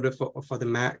 download it for the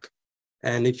Mac,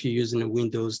 and if you're using a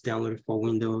Windows, download it for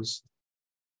Windows.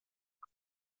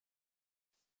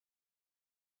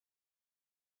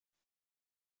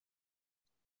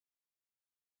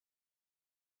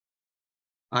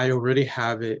 I already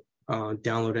have it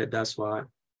downloaded. That's why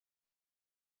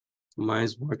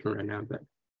mine's working right now. But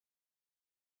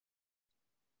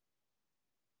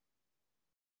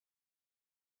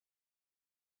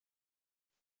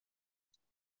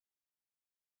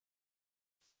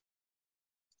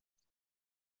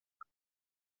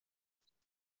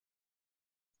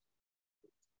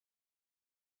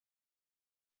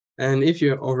and if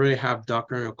you already have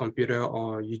Docker on your computer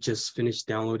or you just finished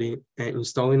downloading and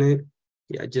installing it,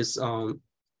 yeah, just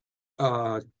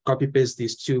copy paste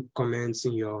these two commands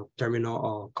in your terminal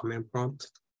or command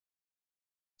prompt.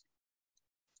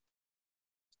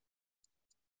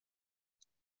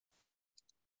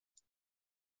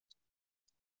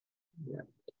 Yeah.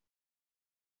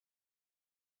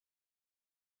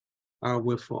 I'll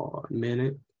wait for a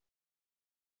minute.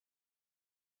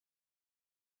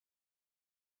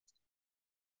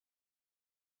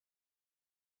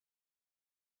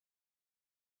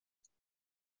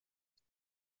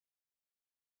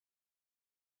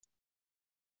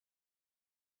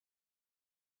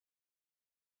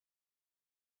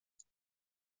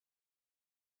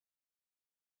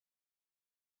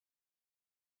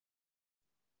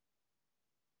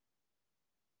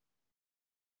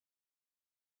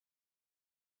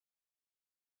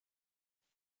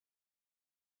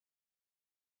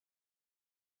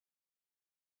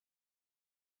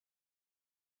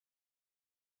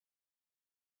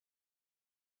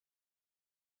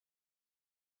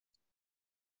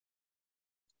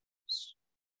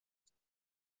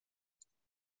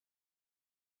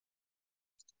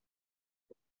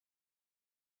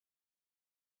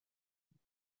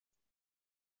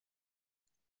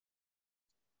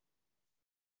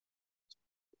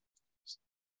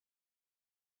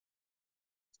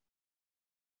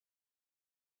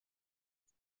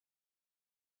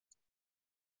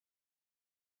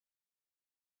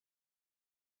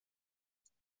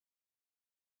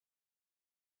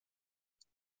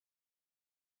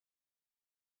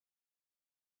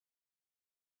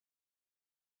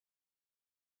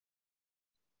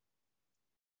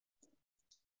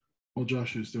 While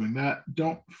Josh is doing that,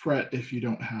 don't fret if you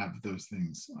don't have those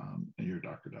things in your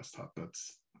Docker desktop.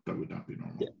 That would not be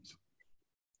normal. Yeah. So.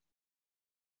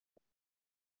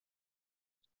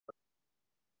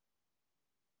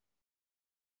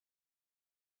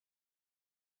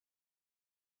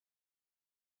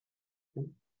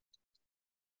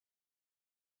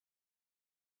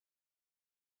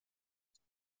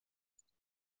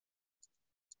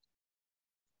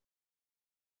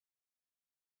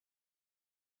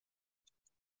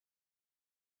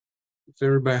 If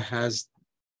everybody has,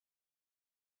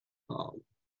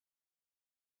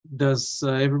 does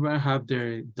everybody have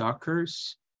their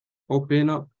Dockers open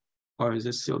up, or is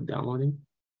it still downloading?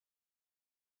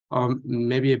 Or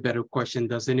maybe a better question,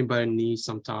 does anybody need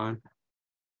some time,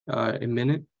 a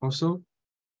minute or so?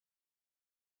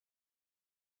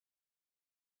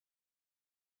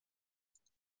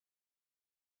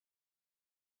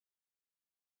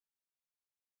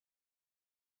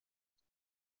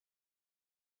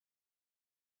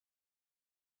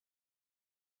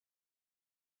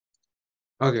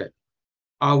 Okay,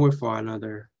 I'll wait for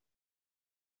another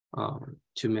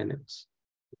 2 minutes.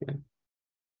 Okay.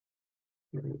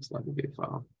 It's like a big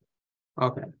file.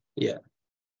 Okay, yeah.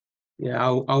 Yeah,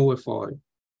 I'll wait for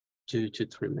 2 to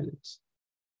 3 minutes.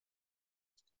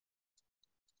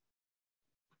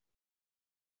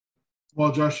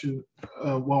 While Josh,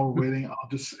 while we're waiting, I'll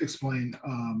just explain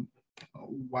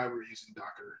why we're using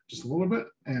Docker just a little bit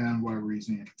and why we're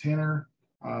using a container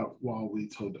while we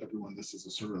told everyone this is a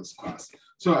serverless class.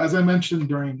 So as I mentioned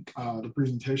during the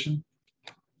presentation,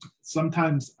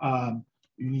 sometimes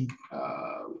you need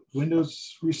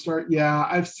Windows restart. Yeah,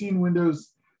 I've seen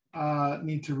Windows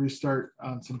need to restart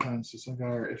sometimes. So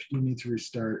somewhere, if you need to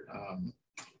restart,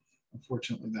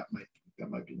 unfortunately, that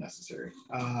might be necessary.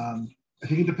 I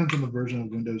think it depends on the version of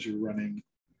Windows you're running.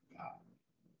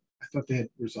 I thought they had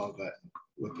resolved that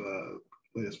with the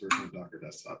latest version of Docker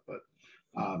Desktop, but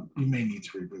you may need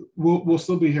to reboot. We'll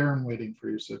still be here and waiting for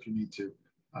you. So if you need to,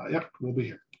 yep, we'll be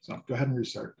here. So go ahead and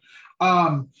restart.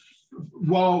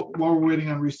 While we're waiting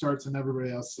on restarts and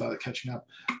everybody else catching up,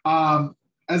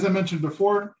 as I mentioned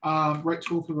before, right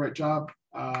tool for the right job.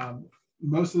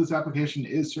 Most of this application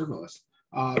is serverless.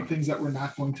 Things that we're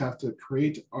not going to have to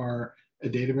create are a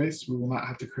database. We will not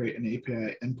have to create an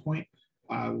API endpoint.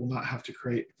 We'll not have to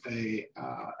create a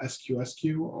SQS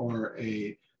queue or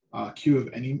a queue of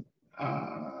any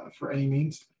for any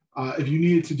means. If you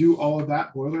needed to do all of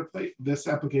that boilerplate, this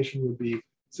application would be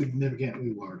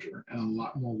significantly larger and a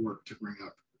lot more work to bring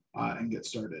up and get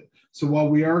started. So while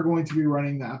we are going to be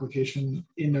running the application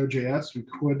in Node.js, we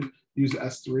could use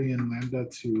S3 and Lambda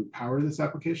to power this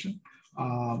application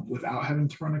without having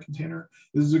to run a container.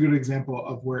 This is a good example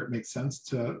of where it makes sense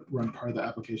to run part of the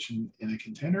application in a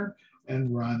container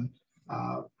and run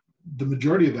the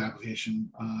majority of the application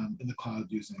in the cloud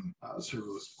using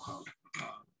serverless cloud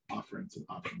offerings and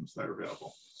options that are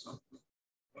available. So,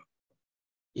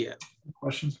 yeah.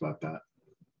 Questions about that?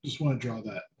 Just want to draw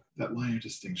that line of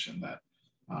distinction that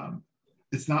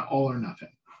it's not all or nothing.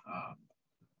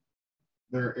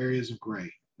 There are areas of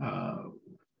gray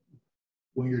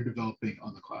when you're developing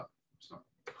on the cloud. So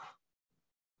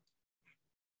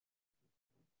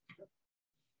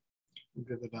we'll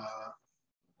give it a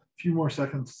few more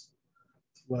seconds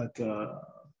to let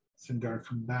Sundar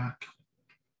come back.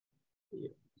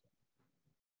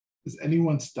 Is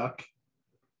anyone stuck?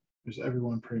 There's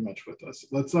everyone pretty much with us.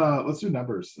 Let's do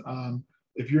numbers.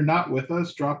 If you're not with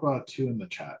us, drop a 2 in the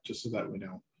chat just so that we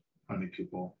know how many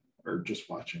people are just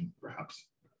watching, perhaps.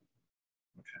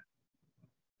 Okay,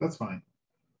 that's fine.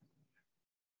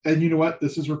 And you know what?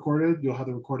 This is recorded. You'll have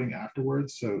the recording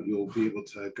afterwards, so you'll be able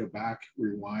to go back,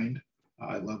 rewind.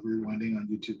 I love rewinding on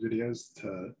YouTube videos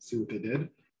to see what they did,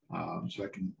 so I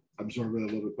can absorb it a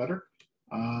little bit better.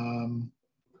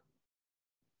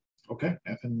 Okay,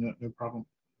 Anthony, no problem.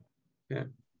 Yeah.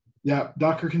 Yeah,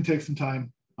 Docker can take some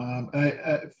time.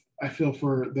 I feel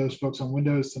for those folks on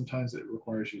Windows, sometimes it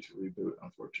requires you to reboot,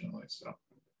 unfortunately. So.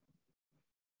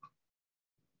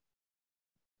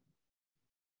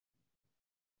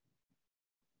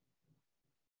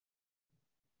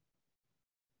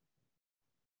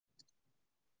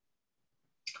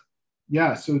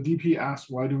 Yeah, so DP asked,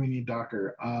 why do we need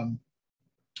Docker?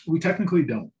 We technically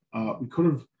don't. We could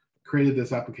have created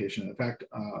this application. In fact,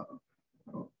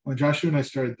 when Joshua and I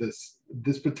started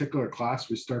this particular class,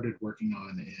 we started working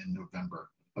on in November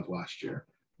of last year.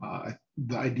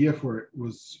 The idea for it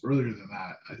was earlier than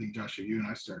that. I think Joshua, you and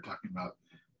I started talking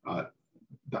about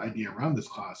the idea around this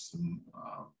class in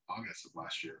August of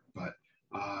last year, but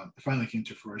it finally came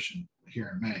to fruition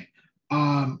here in May.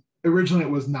 Originally, it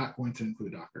was not going to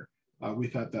include Docker. We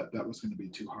thought that was going to be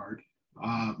too hard.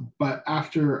 But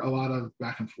after a lot of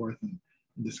back and forth and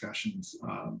discussions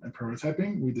and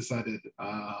prototyping, we decided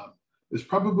it's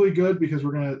probably good because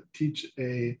we're going to teach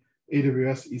a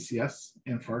AWS ECS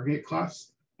and Fargate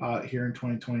class here in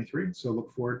 2023. So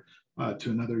look forward to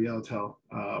another Yellowtail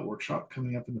workshop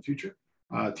coming up in the future.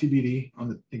 TBD on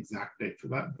the exact date for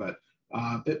that, but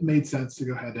it made sense to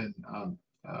go ahead and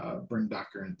bring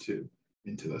Docker into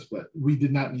this, but we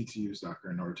did not need to use Docker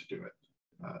in order to do it,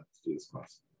 to do this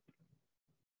class.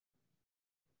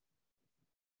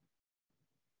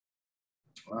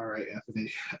 All right,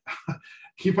 Anthony,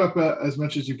 keep up as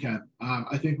much as you can.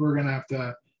 I think we're gonna have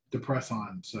to press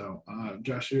on. So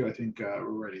Joshua, I think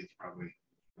we're ready to probably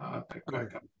pick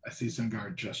back up. I see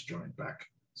Sangar just joined back.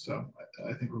 So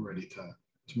I think we're ready to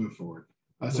move forward.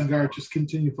 Sangar, just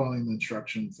continue following the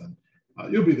instructions and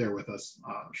you'll be there with us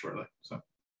shortly. So.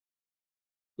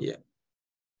 Yeah.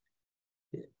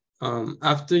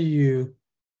 After you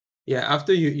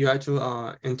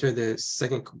actually enter the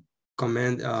second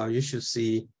command, you should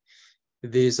see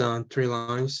these 3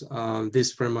 lines.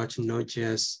 This pretty much not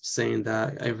just saying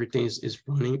that everything is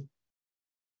running.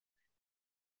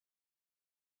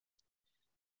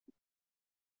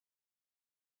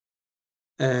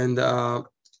 And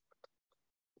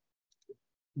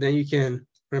then you can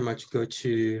pretty much go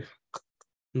to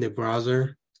the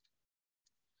browser,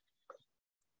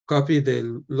 copy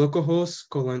the localhost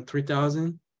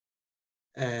 :3000,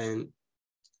 and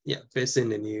yeah, paste in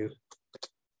the new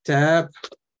tab,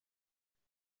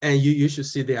 and you should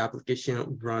see the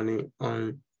application running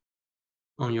on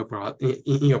your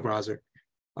in your browser.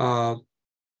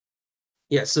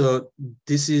 Yeah, so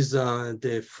this is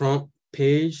the front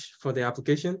page for the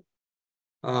application.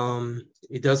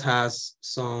 It does has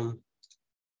some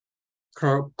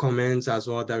commands as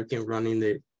well that we can run in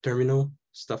the terminal,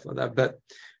 stuff like that. But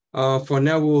for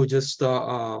now, we'll just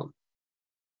start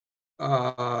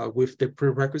with the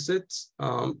prerequisites.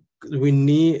 We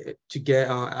need to get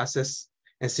access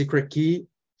and secret key,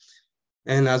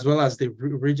 and as well as the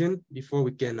region before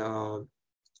we can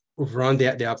run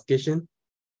the application.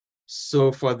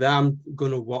 So for that, I'm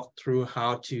going to walk through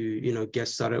how to get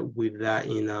started with that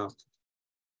in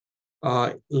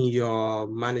your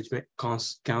management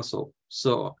console.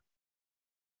 So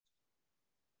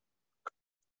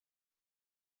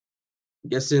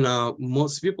guessing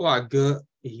most people are good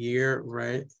here,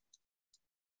 right?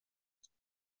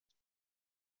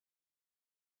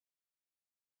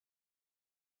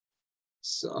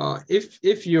 So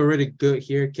if you're already good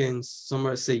here, can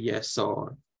someone say yes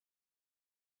or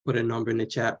put a number in the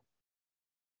chat?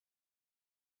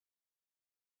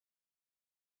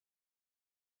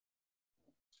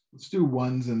 Let's do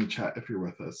ones in the chat if you're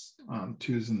with us.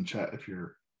 Twos in the chat if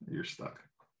you're stuck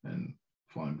and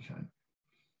falling behind.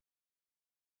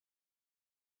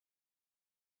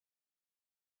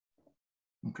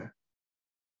 Okay.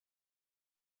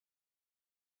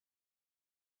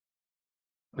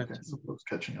 Okay, so it's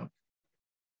catching up.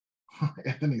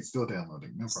 Anthony's still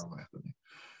downloading. No problem,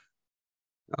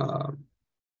 Anthony.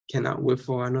 Can I wait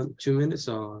for another 2 minutes,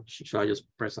 or should I just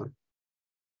press on?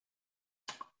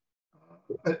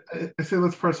 I say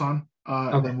let's press on,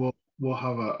 Okay. and then we'll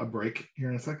have a break here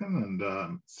in a second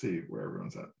and see where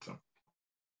everyone's at. So.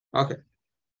 Okay.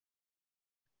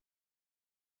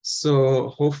 So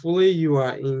hopefully you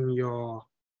are in your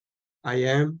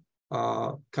IAM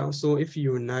console. If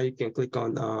you're not, you can click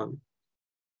on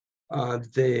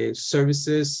the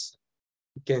services.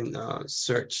 You can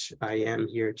search IAM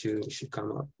here to should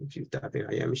come up. If you type in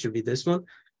IAM, it should be this one.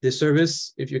 The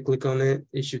service, if you click on it,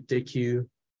 it should take you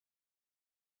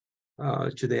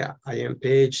to the IAM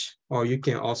page, or you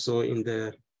can also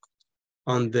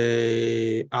on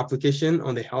the application,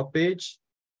 on the help page,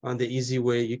 on the easy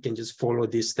way, you can just follow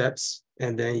these steps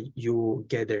and then you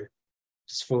get there.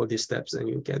 Just follow these steps and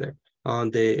you get there.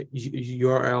 The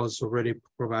URL is already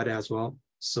provided as well.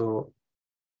 So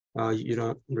you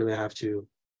don't really have to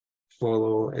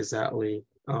follow exactly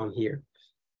here.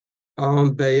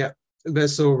 But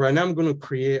so right now I'm going to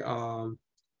create,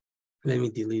 let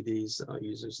me delete these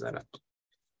users that I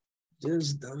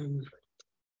just done.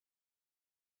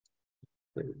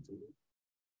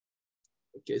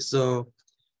 Okay, so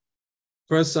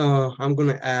first I'm going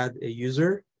to add a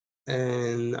user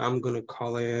and I'm going to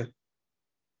call it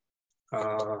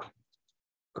coffee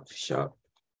shop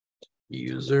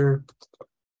user.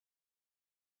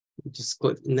 Just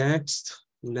click next,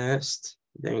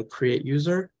 then create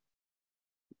user.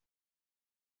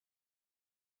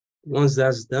 Once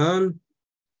that's done,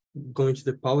 going to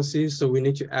the policies. So we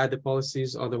need to add the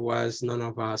policies, otherwise none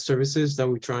of our services that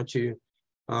we're trying to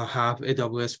have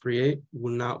AWS create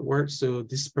will not work. So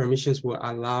these permissions will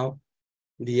allow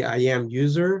the IAM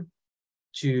user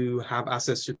to have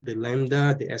access to the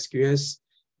Lambda, the SQS,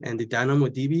 and the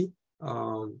DynamoDB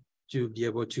to be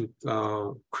able to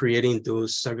creating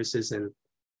those services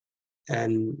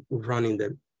and running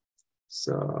them.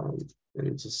 So let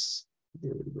me just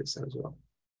do this as well.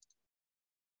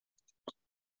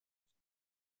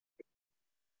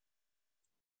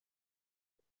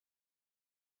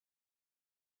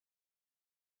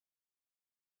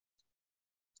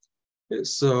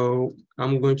 So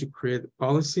I'm going to create a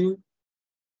policy.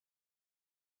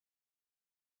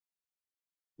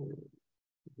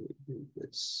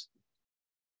 This.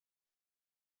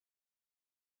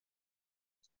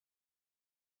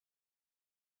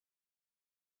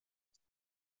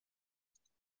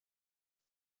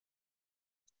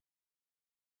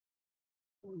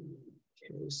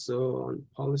 Okay, so on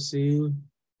policy,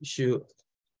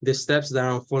 the steps that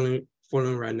I'm following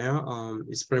right now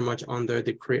is pretty much under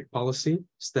the create policy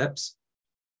steps,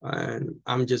 and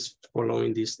I'm just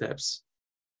following these steps.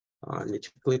 I need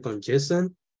to click on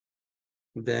JSON,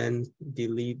 then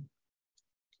delete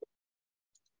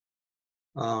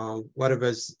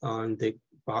whatever's on the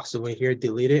box over here,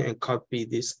 delete it and copy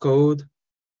this code,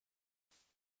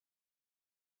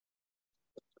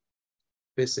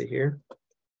 paste it here.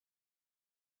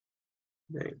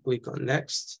 Then click on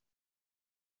next.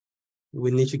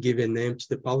 We need to give a name to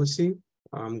the policy.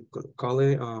 I'm going to call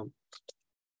it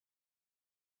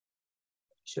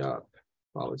shop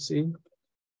policy.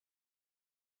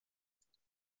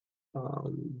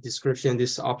 Description,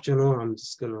 this is optional. I'm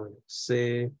just going to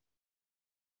say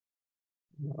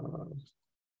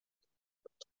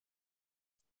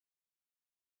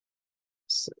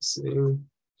accessing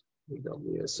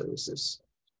AWS services.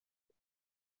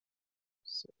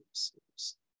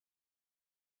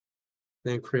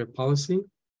 Then create policy.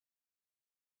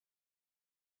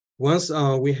 Once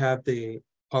we have the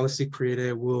policy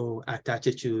created, we'll attach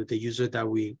it to the user that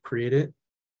we created.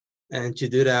 And to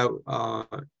do that,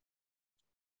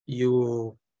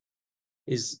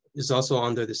 is also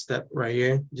under the step right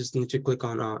here. You just need to click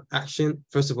on action.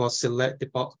 First of all, select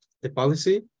the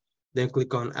policy, then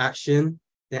click on action,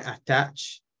 then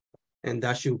attach, and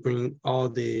that should bring all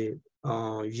the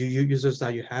users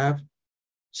that you have.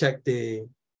 Check the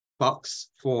box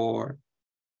for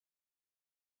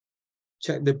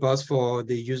the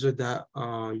user that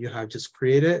you have just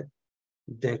created,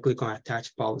 then click on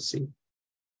attach policy.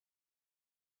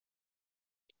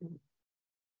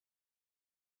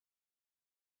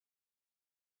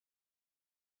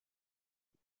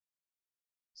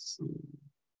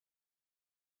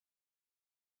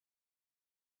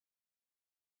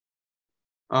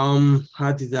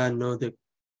 How did I know the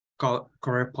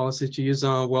correct policy to use.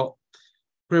 Well,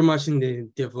 pretty much in the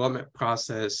development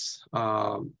process,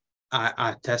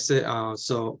 I tested.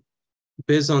 So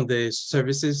based on the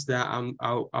services that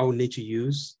I will need to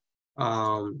use,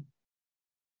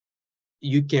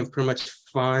 you can pretty much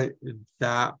find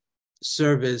that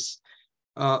service.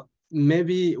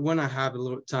 Maybe when I have a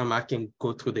little time, I can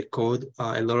go through the code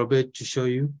a little bit to show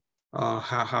you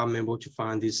how I'm able to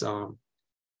find these the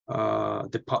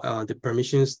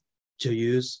permissions to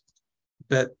use.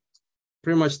 But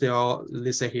pretty much they're all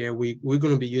listed here. We're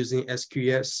going to be using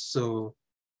SQS. So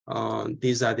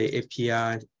these are the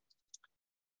API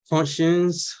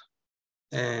functions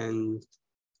and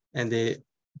the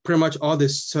pretty much all the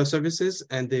services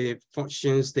and the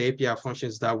functions, the API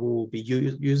functions that we will be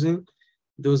using.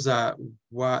 Those are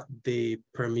what the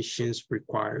permissions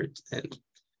required. And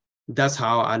that's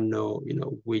how I know,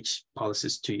 which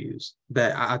policies to use.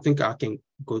 But I think I can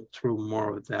go through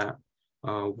more of that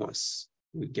once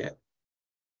we get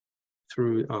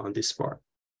through this part.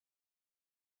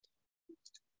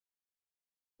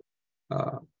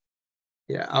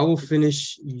 Yeah, I will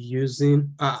finish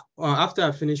using, after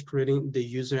I finish creating the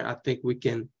user, I think we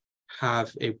can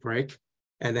have a break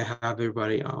and then have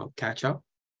everybody catch up.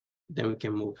 Then we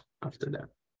can move after that.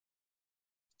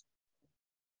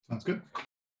 Sounds good.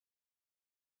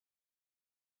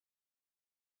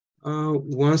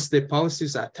 Once the policy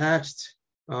is attached,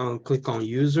 click on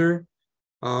user.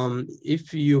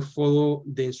 If you follow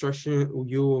the instruction,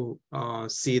 you will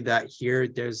see that here,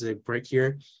 there's a break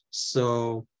here.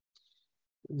 So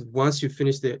once you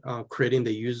finish the creating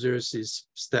the users is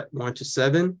step 1 to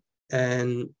 7.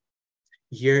 And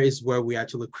here is where we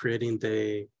actually creating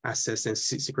the access and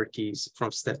secret keys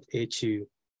from step 8 to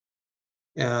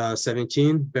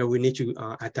 17, but we need to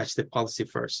attach the policy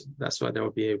first. That's why there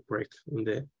will be a break in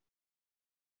the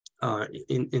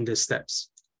in the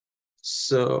steps.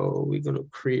 So we're gonna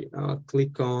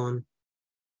click on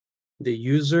the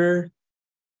user,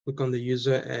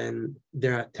 and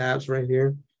there are tabs right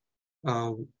here.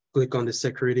 Click on the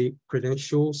security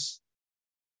credentials.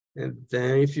 And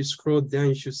then if you scroll down,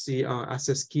 you should see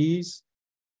access keys.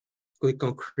 Click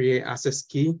on create access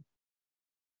key.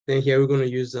 Then here we're going to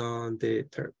use the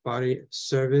third-party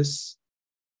service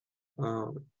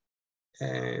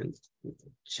and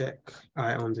check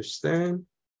I understand.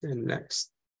 Then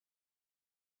next.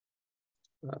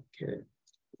 Okay,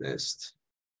 next.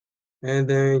 And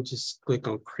then just click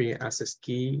on create access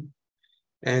key.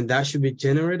 And that should be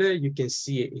generated. You can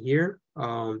see it here.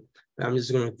 I'm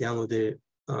just going to download the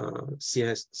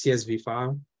CSV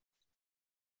file.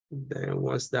 Then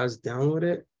once that's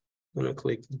downloaded, I'm going to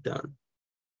click done.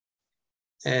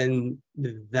 And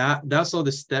that's all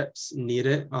the steps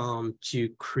needed to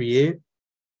create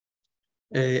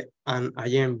an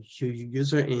IAM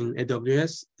user in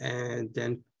AWS and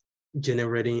then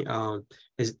generating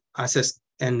access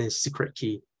and a secret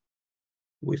key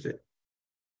with it.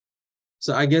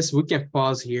 So I guess we can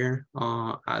pause here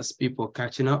as people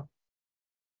catching up,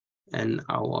 and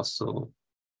I'll also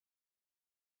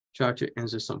try to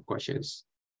answer some questions.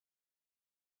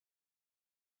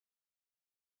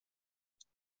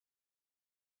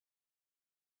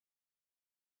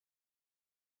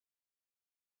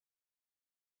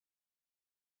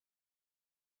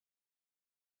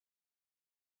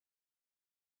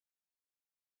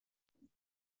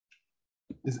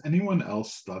 Is anyone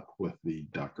else stuck with the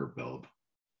Docker build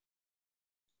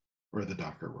or the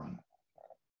Docker run?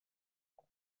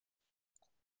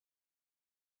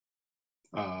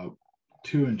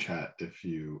 Two in chat if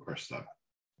you are stuck.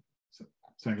 So,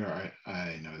 Sangar,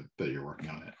 I know that you're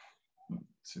working on it.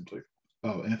 Seems like,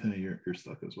 oh, Anthony, you're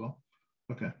stuck as well.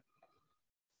 Okay.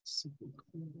 Seems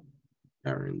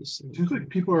like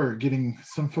people are getting,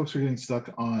 some folks are getting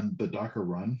stuck on the Docker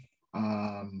run.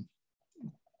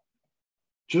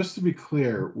 Just to be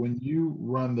clear, when you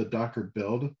run the Docker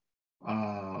build,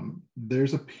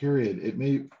 there's a period. It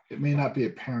may not be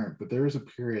apparent, but there is a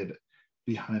period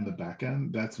behind the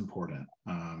backend. That's important.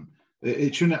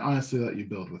 It shouldn't honestly let you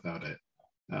build without it.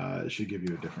 It should give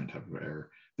you a different type of error.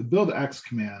 The build X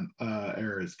command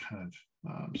error is kind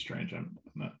of strange. I'm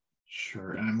not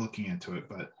sure, and I'm looking into it,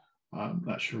 but I'm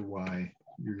not sure why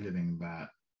you're getting that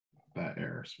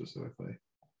error specifically.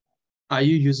 Are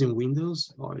you using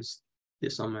Windows or is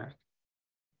this on Mac?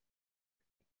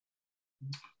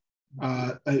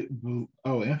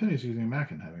 Anthony's using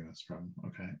Mac and having this problem.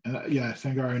 Okay, and yeah,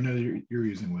 Sangar, I know you're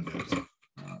using Windows.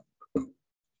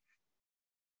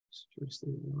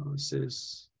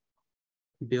 Analysis,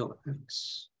 build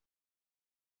X.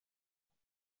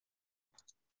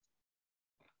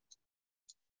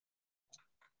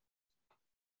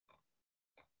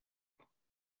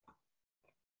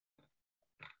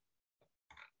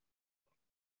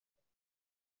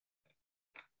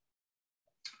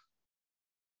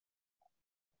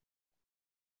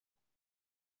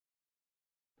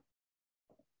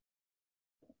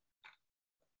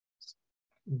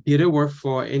 Did it work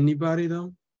for anybody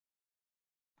though?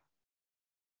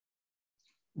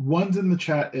 One's in the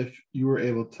chat if you were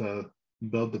able to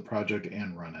build the project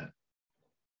and run it.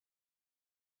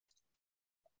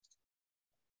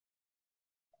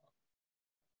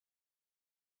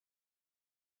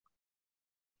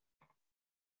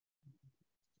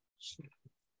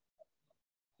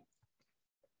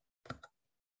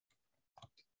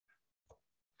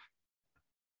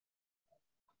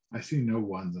 I see no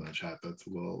ones in the chat. That's a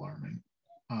little alarming.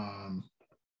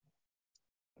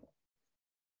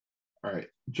 All right,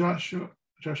 Joshua,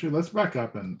 let's back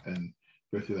up and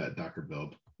go through that Docker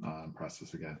build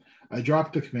process again. I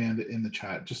dropped the command in the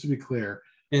chat just to be clear.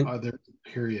 There's a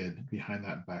period behind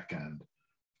that backend.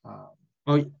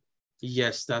 Oh,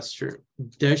 yes, that's true.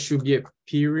 There should be a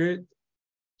period.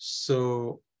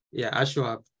 So yeah, I should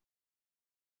have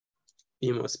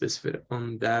be more specific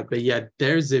on that. But yeah,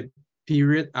 there's a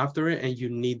period after it, and you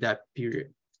need that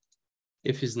period.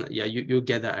 If it's not, yeah, you'll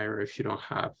get that error if you don't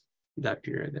have that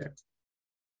period there.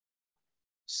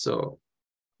 So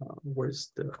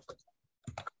where's the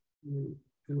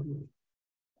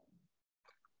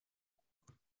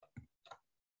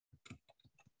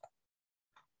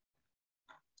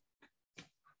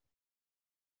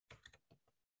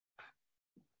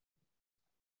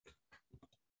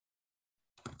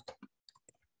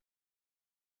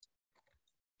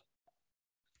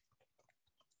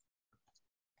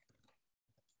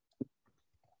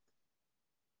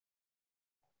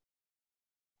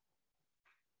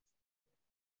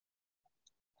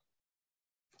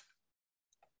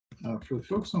for the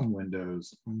folks on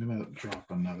Windows, I'm going to drop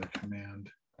another command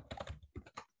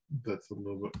that's a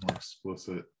little bit more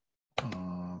explicit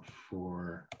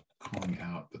for calling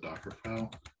out the Docker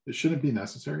file. It shouldn't be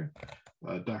necessary.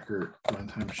 Docker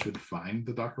runtime should find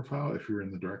the Docker file if you're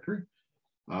in the directory,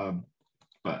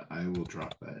 but I will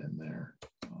drop that in there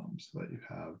so that you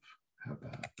have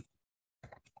that.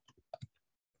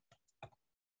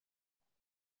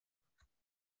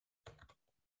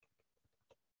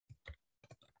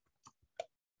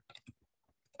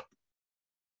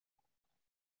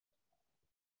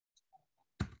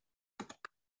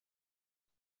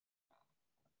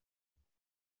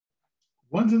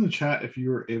 One's in the chat if you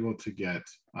were able to get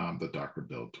the Docker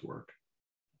build to work.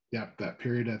 Yep, that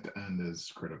period at the end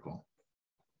is critical.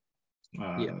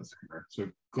 Yeah. So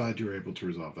glad you were able to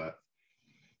resolve that.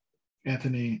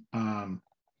 Anthony,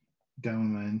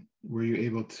 Dallin, were you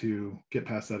able to get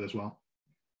past that as well?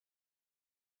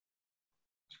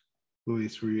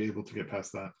 Luis, were you able to get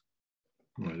past that?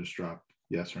 I'm going to just drop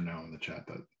yes or no in the chat.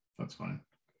 That's fine.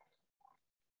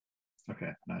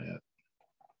 Okay, not yet.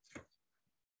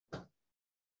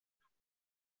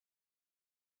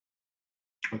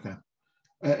 Okay.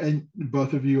 And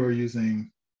both of you are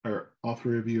using, or all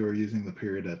three of you are using the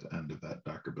period at the end of that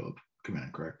Docker build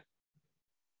command, correct?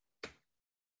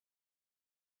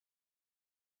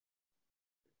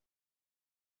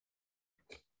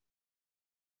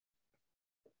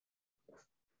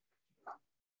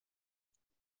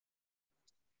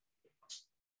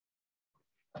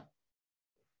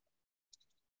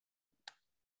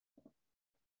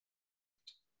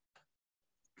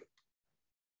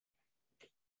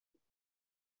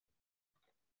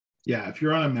 Yeah, if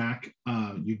you're on a Mac,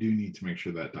 you do need to make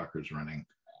sure that Docker is running.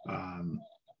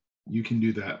 You can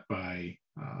do that by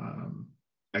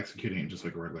executing it just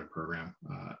like a regular program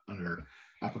under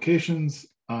applications,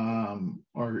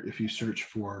 or if you search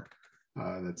for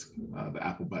that's the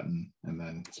Apple button and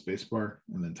then spacebar,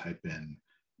 and then type in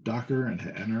Docker and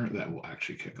hit enter, that will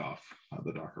actually kick off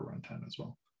the Docker runtime as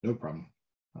well. No problem.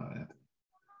 Anthony.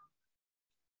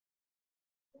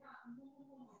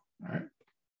 All right.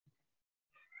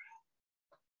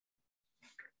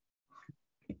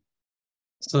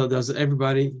 So does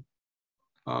everybody,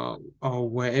 or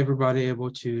were everybody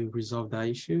able to resolve that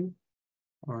issue,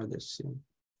 or this?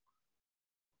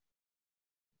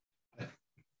 I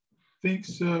think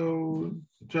so,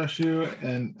 Joshua,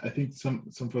 and I think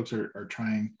some folks are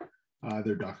trying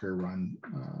their Docker run,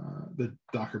 the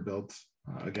Docker builds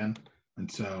again, and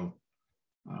so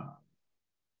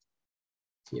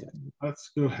yeah,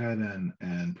 let's go ahead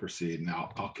and proceed.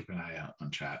 Now I'll keep an eye out on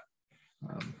chat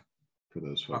for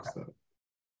those folks that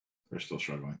are still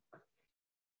struggling.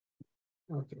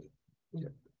 Okay. Yeah.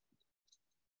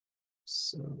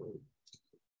 So.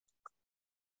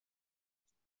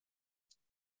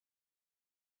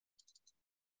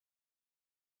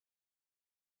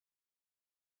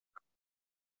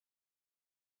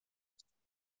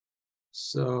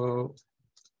 So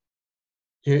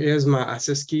here is my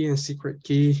access key and secret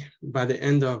key. By the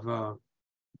end of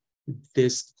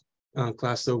this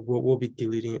cluster, we'll be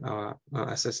deleting our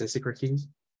access and secret keys.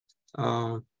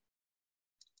 But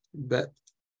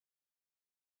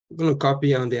I'm going to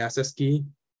copy on the access key,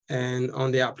 and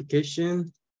on the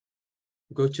application,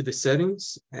 go to the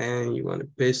settings, and you want to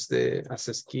paste the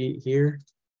access key here,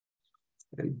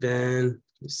 and then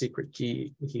the secret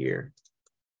key here.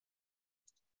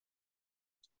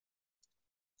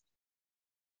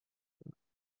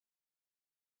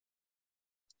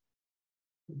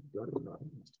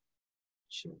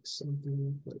 Check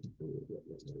something.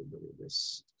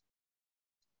 This.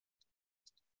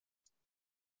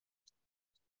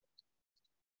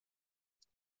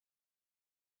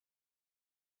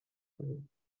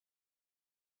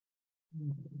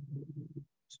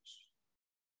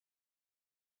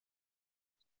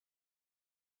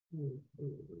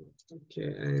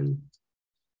 Okay, and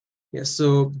yeah,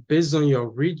 so based on your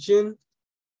region,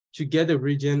 to get the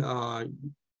region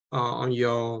on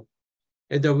your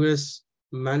AWS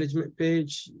management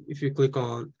page, if you click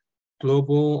on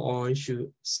global, or you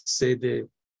should say the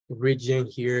region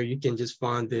here, you can just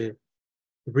find the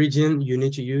region you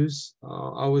need to use. I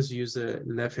always use the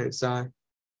left-hand side.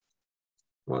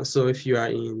 So if you are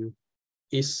in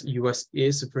US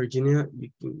East Virginia,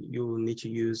 you will need to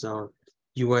use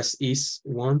US East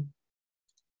 1,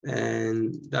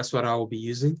 and that's what I will be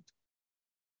using.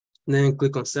 And then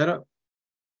click on setup.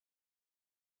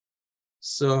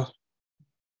 So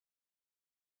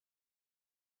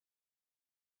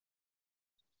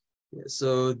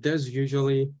there's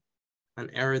usually an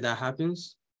error that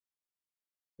happens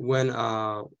when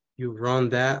you run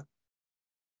that.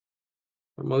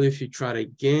 Normally, if you try it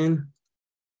again,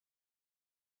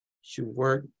 should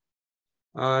work.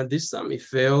 This time it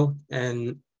failed,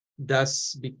 and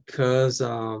that's because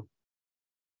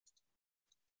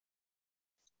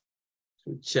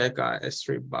we check our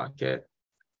S3 bucket.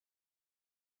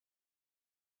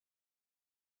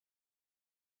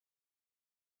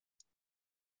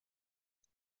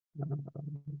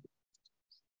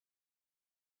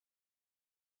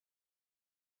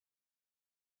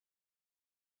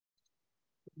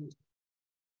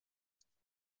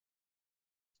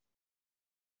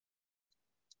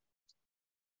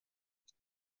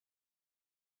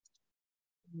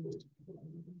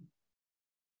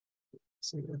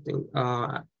 So I think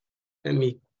let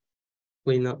me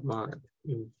clean up my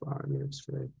environments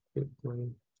very quickly.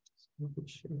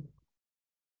 Sure.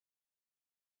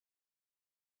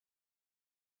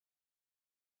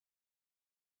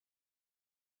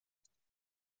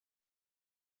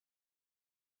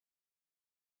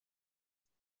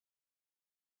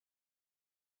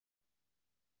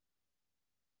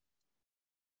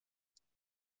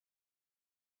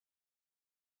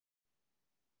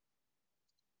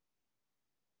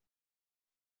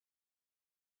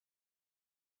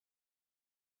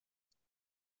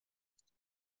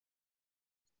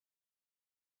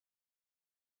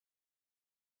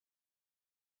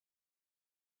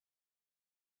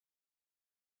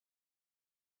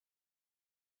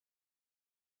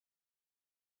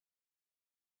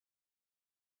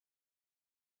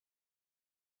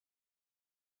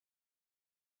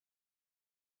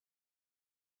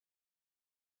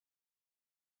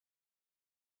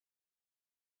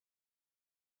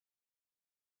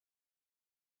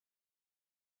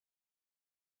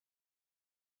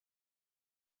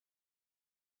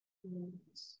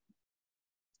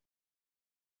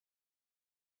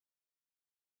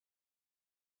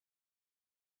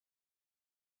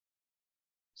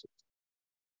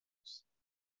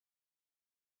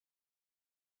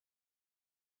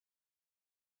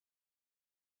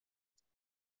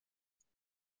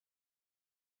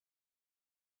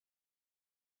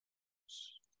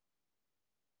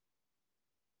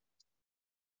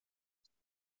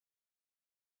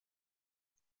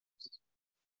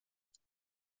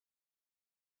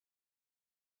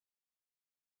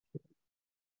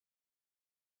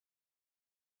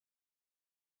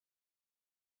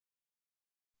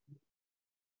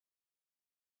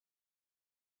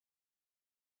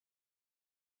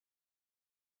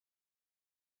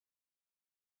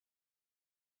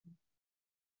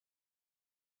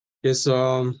 Yes,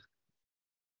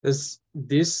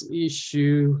 this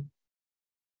issue.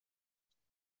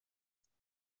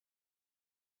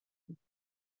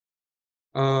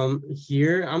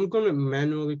 Here I'm gonna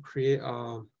manually create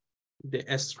the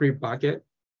S3 bucket,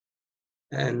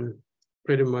 and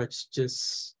pretty much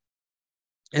just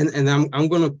and I'm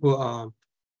gonna put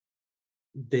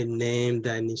the name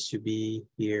that needs to be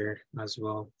here as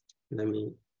well. Let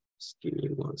me just give me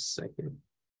 1 second.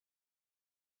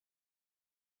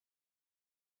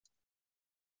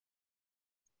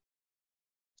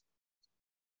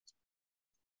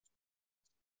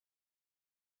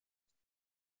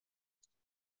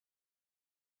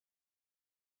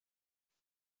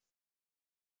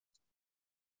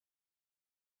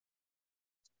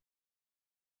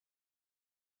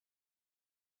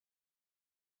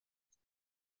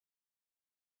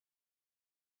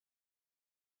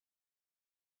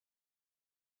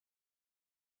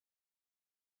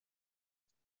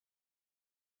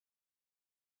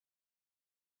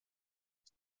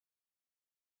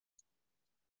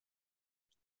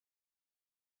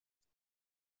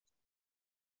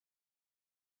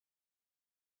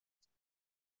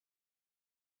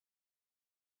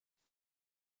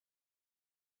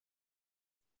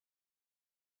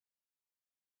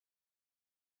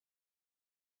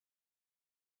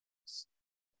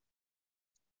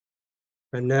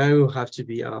 And now it will have to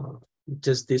be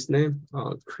just this name,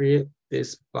 create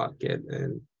this bucket,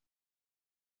 and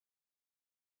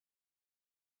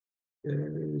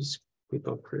just click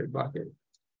on create bucket.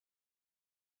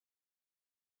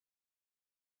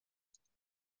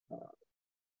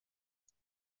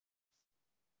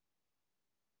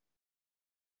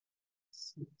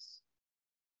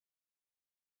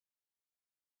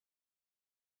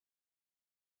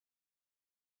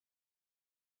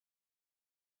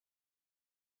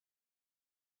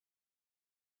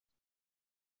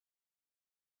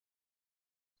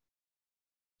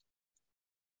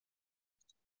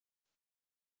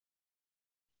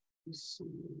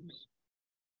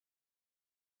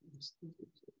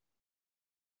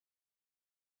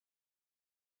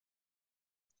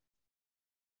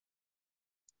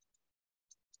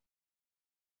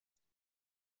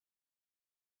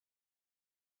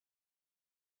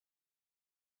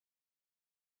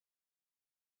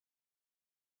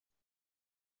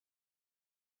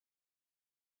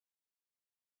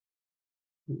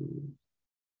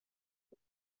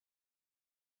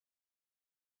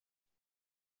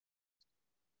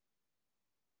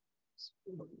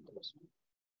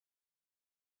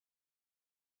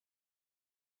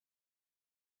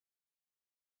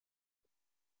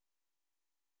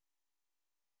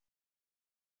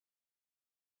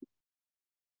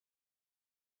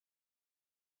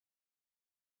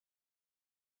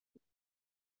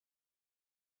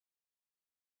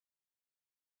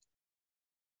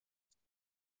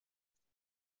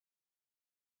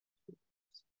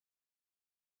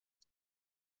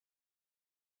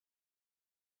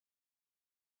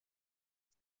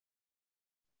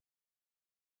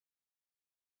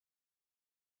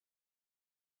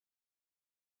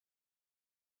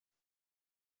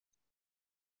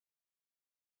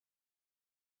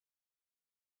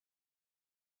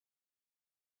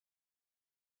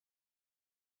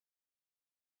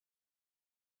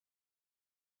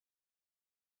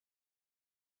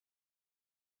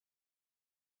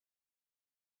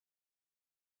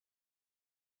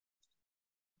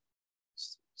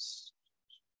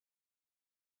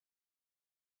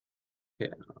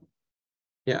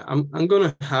 Yeah, I'm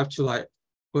gonna have to like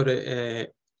put a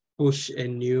push a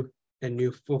new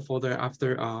full folder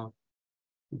after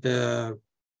the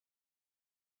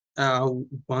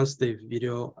once the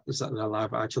video is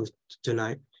live actually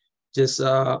tonight. Just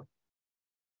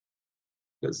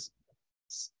because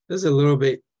there's a little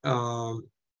bit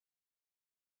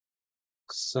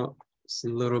so it's a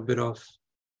little bit of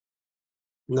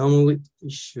normally you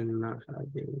should not have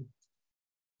a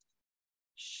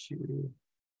should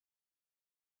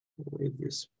with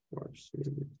this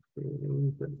portion,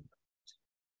 but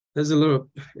there's a little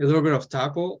bit of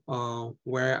typo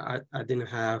where I didn't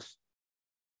have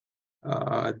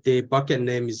the bucket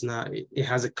name is not, it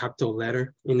has a capital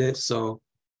letter in it, so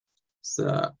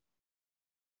I'm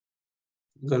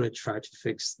gonna try to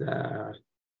fix that.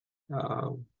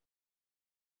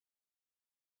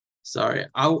 Sorry,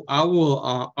 I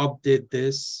will update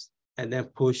this and then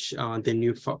push the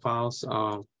new files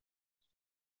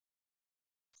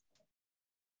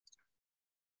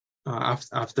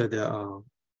after the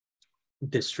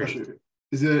district.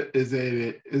 Is it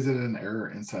an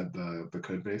error inside the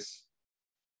code base?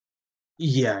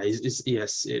 Yeah,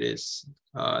 yes, it is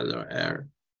the error.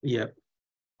 Yep.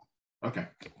 Okay.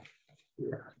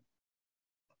 Yeah.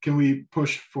 Can we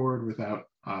push forward without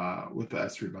with the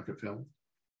S3 bucket failed?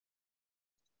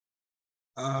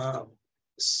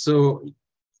 So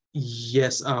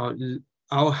yes,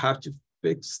 I'll have to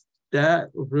fix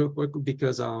that real quick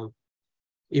because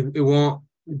it won't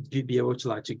be able to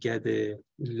like to get the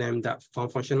Lambda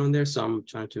function on there. So I'm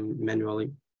trying to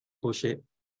manually push it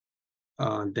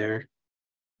there.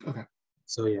 Okay.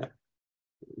 So yeah,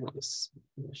 once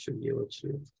I should be able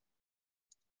to.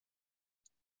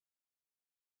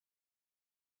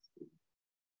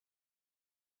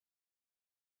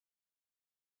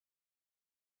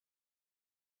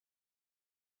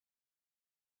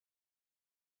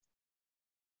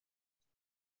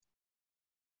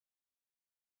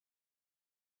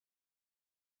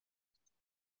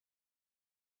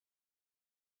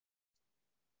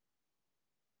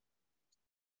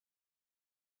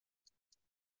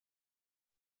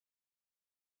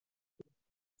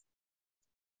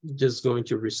 Just going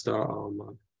to restart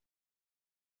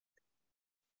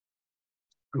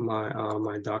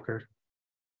my Docker.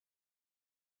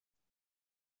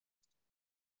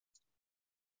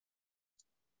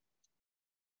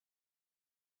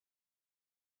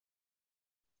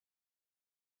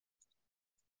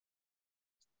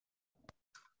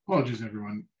 Apologies,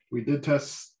 everyone. We did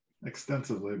test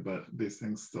extensively, but these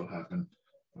things still happen.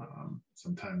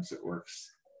 Sometimes it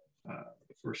works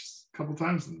the first couple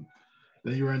times, and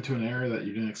then you run into an error that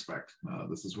you didn't expect.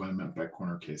 This is what I meant by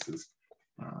corner cases.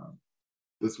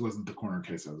 This wasn't the corner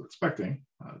case I was expecting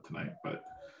tonight, but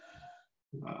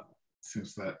it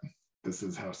seems that this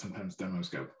is how sometimes demos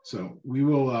go. So we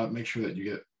will make sure that you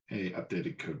get a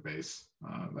updated code base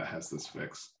that has this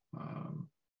fix.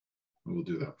 We'll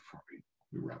do that before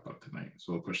we wrap up tonight.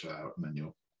 So we'll push that out, and then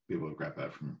you'll be able to grab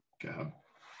that from GitHub.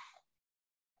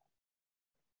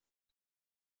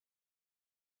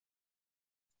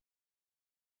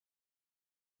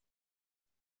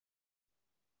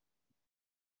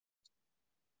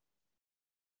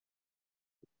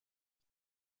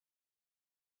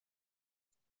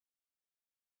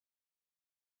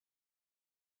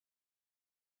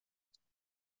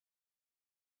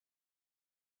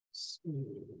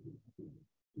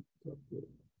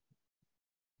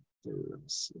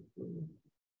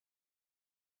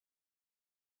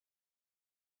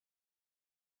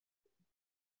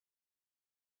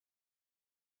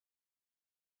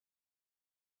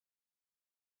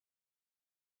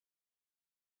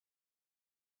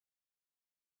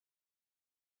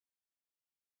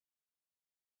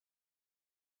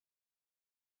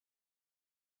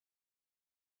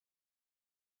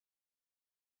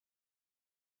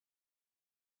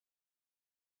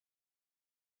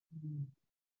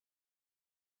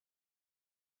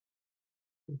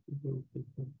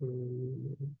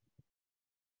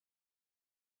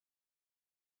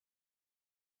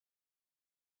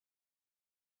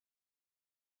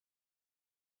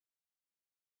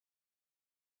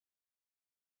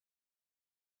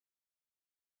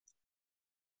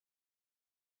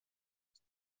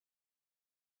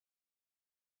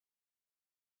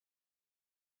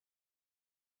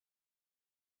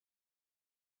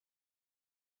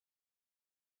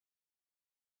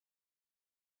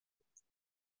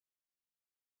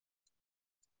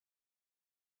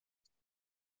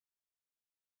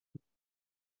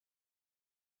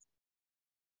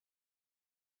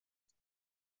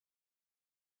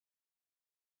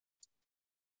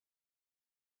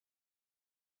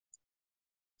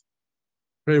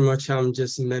 Pretty much, I'm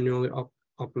just manually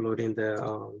uploading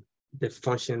the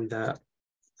function that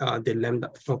the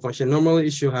Lambda function. Normally,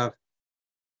 it should have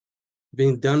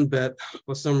been done, but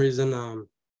for some reason,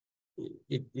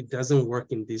 it doesn't work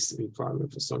in this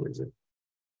environment for some reason.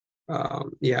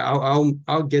 Yeah,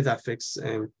 I'll get that fixed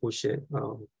and push it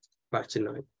back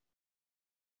tonight.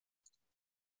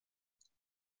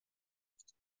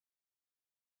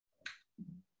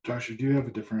 Joshua, do you have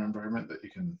a different environment that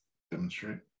you can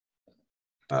demonstrate?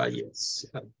 Yes,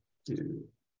 I do.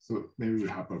 So maybe we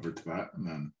hop over to that, and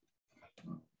then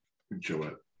we can show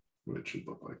it what it should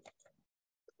look like.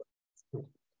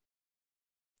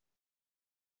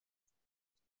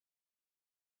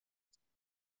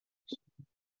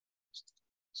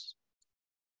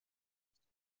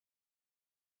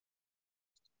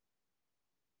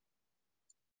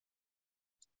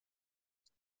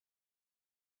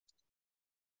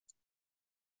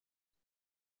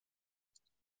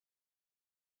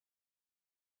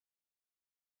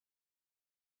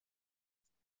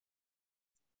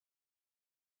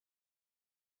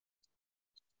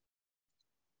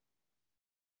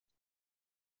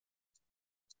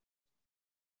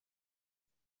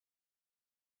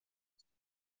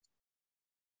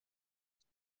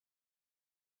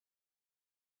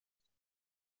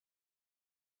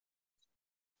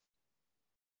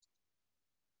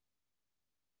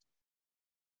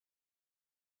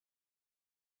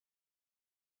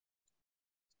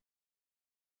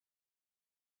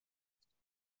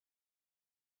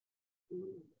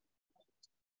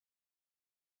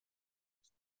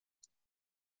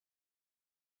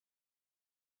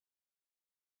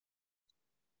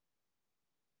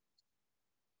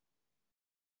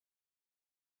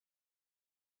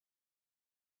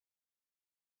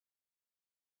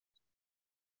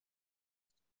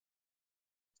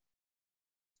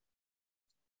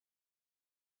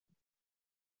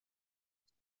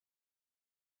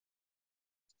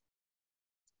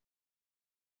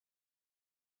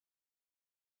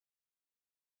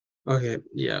 Okay,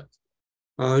 yeah.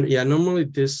 Yeah, normally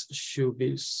this should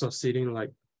be succeeding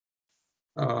like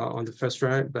on the first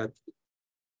try, but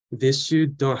this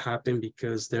should don't happen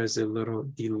because there's a little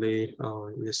delay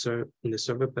in the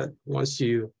server. But once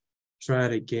you try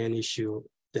it again, it should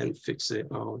then fix it.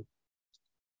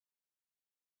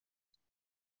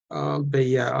 But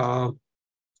yeah,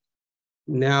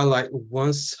 now like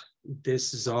once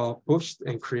this is all pushed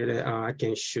and created, I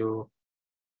can show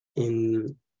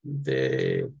in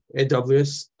the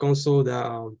AWS console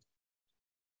that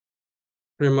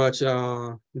pretty much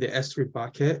the S3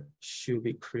 bucket should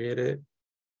be created,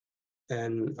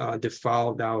 and the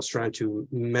file that I was trying to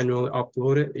manually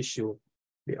upload it should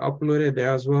be uploaded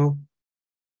there as well.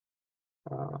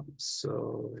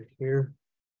 So here,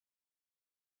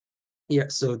 yeah,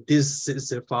 so this is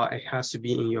the file. It has to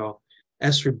be in your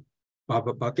S3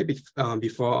 bucket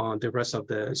before the rest of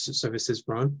the services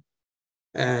run.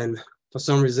 And for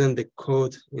some reason, the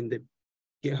code in the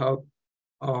GitHub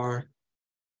are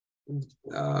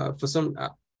for some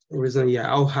reason,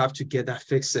 yeah, I'll have to get that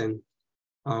fixed and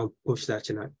push that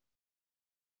tonight.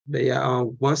 But yeah,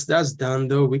 once that's done,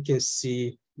 though, we can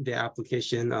see the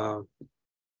application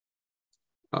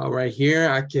right here.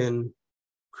 I can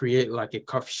create like a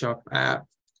coffee shop app.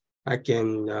 I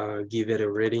can give it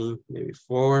a rating, maybe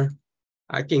 4.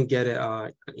 I can get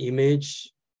an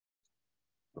image,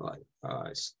 like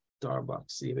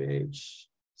Starbucks image.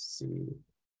 See,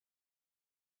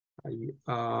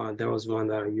 there was one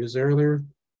that I used earlier.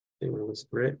 I think it was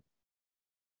great.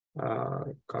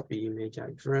 Copy image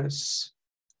address.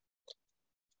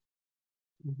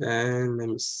 Then let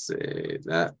me save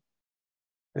that.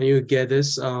 And you get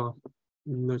this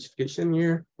notification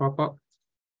here pop up.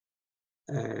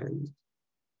 And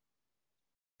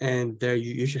there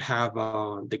you should have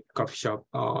the coffee shop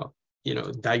you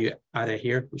know, that you added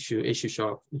here. It should show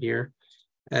up here.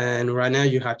 And right now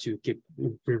you have to keep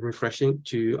refreshing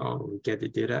to get the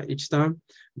data each time.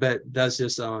 But that's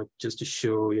just to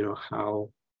show, you know,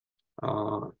 how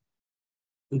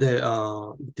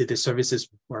the services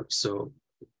work. So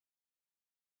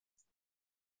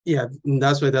yeah,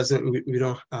 that's why we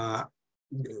don't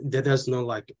there's no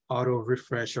like auto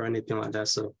refresh or anything like that.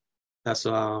 So that's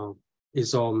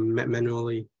it's all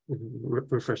manually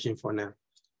refreshing for now.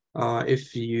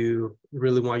 If you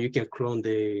really want, you can clone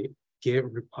the Git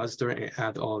repository and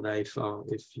add all that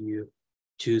if you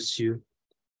choose to.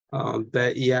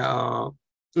 But yeah,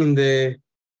 in the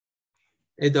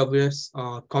AWS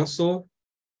console,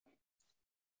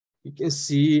 you can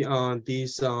see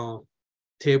these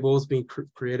tables being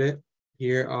created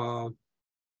here.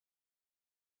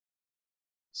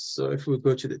 So if we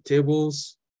go to the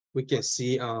tables, we can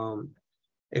see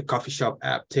a coffee shop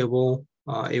app table.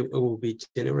 It will be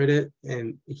generated,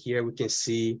 and here we can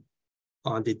see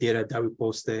the data that we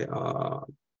posted.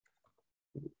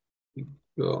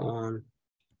 Go on.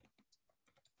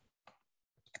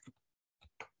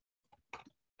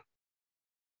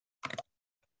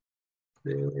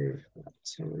 The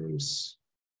items.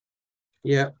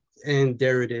 Yeah, and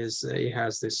there it is. It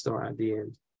has the store at the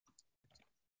end.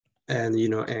 And you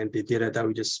know, and the data that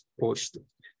we just pushed.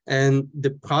 And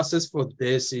the process for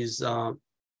this is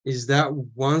that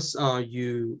once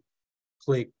you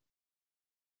click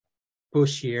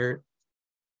push here,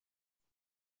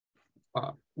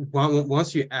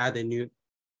 once you add a new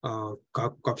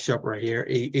coffee shop right here,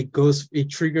 it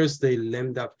triggers the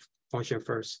Lambda function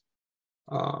first.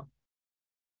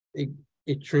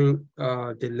 It triggers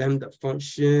the Lambda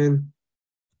function.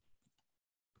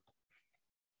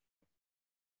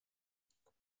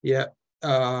 Yeah,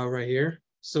 right here.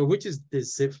 So which is the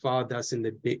zip file that's in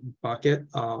the big bucket.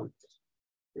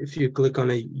 If you click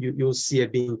on it, you'll see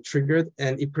it being triggered,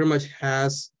 and it pretty much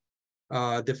has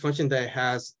the function that it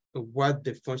has. What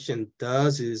the function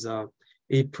does is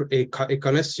it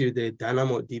connects to the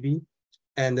DynamoDB,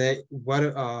 and then what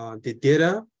the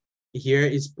data here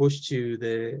is pushed to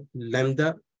the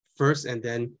Lambda first, and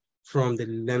then from the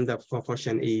Lambda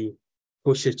function, it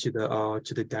pushes to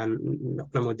the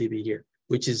DynamoDB here,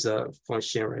 which is a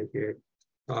function right here.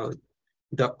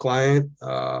 Dot client.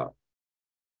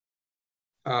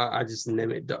 I just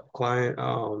name it dot client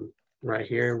right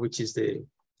here, which is the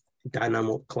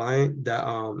Dynamo client that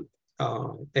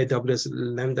AWS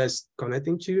Lambda is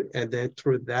connecting to, and then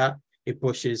through that it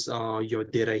pushes your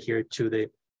data here to the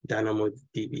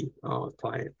DynamoDB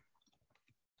client.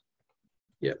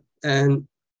 Yeah, and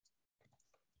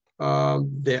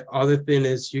the other thing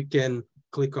is you can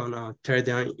click on tear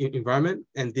down environment,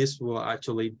 and this will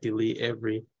actually delete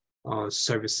every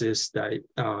services that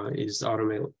is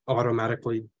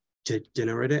automatically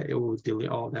generated. It will delete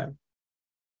all that.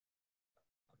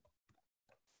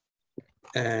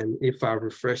 And if I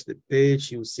refresh the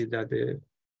page, you'll see that the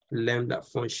Lambda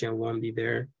function won't be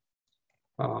there.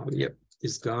 Yep,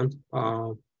 it's gone.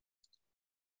 The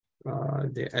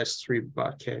S3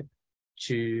 bucket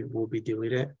 2 will be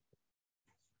deleted.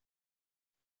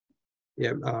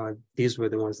 Yep, these were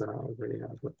the ones that I already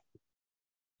have.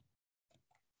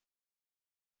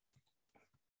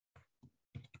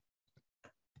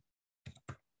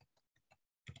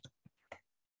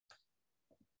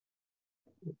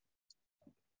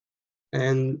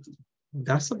 And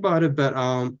that's about it. But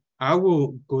I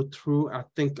will go through. I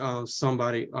think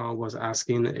somebody was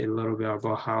asking a little bit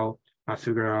about how I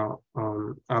figure out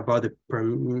about the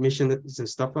permissions and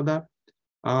stuff like that.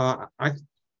 I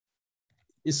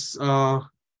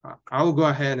will go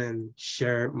ahead and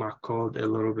share my code a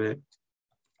little bit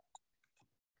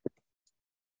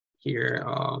here.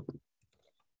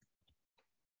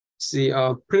 See,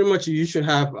 pretty much you should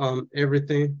have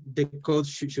everything. The code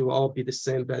should all be the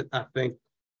same, but I think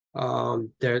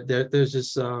there's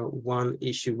just one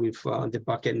issue with the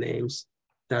bucket names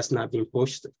that's not being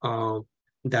pushed.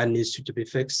 That needs to be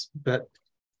fixed. But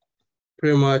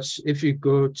pretty much, if you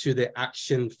go to the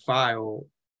action file,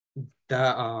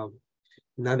 that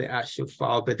not the action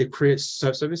file, but the create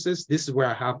services. This is where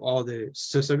I have all the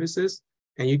services,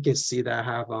 and you can see that I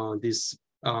have this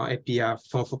API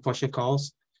function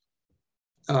calls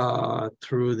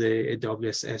through the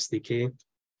AWS SDK.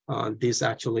 This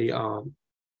actually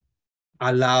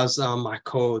allows my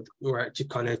code to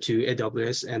connect to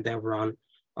AWS and then run.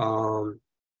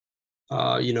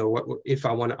 If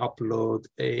I want to upload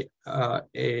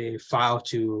a file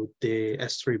to the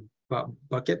S3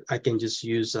 bucket, I can just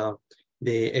use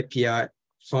the API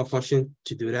function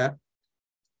to do that.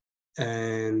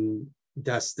 And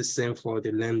that's the same for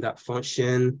the Lambda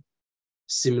function,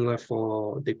 similar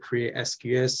for the create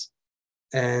SQS.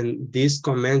 And these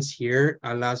commands here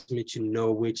allows me to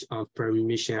know which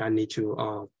permission I need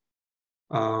to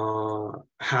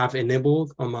have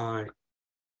enabled on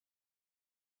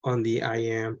the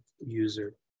IAM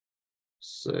user.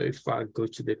 So if I go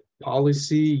to the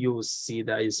policy, you will see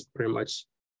that it's pretty much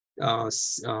the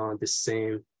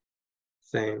same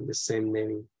thing, the same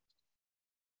naming.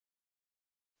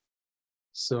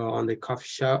 So on the coffee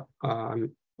shop,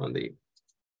 on the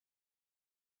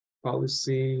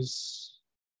policies,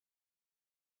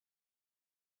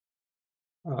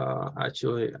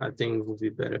 actually, I think it would be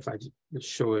better if I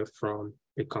show it from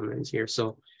the comments here.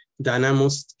 So dynamo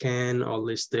scan or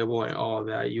list table and all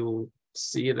that, you'll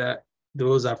see that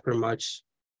those are pretty much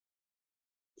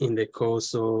in the code.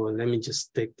 So let me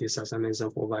just take this as an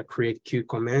example by create queue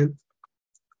command.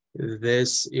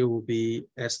 This, it will be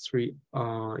S3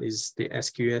 is the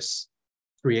SQS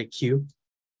create queue.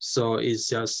 So it's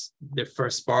just the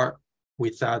first part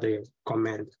without a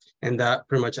command. And that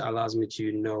pretty much allows me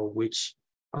to know which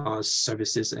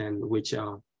services and which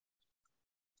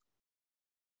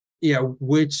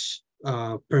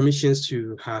permissions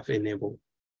to have enabled.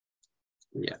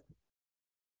 Yeah.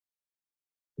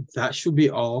 That should be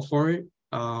all for it.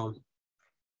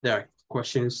 There are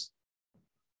questions.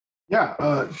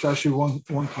 Yeah, Joshua,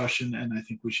 one question, and I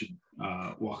think we should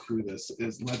walk through this,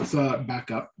 is let's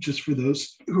back up just for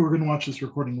those who are going to watch this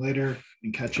recording later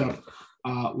and catch up.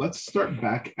 Let's start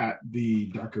back at the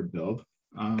Docker build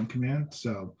command.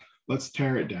 So let's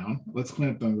tear it down. Let's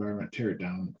clean up the environment, tear it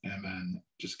down, and then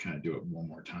just kind of do it one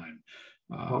more time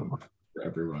for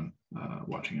everyone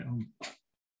watching at home.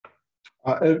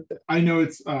 I know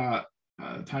it's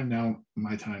time now.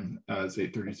 My time is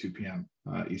 8:32 p.m.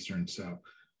 Eastern, so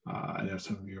I know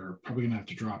some of you are probably going to have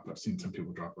to drop. I've seen some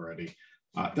people drop already.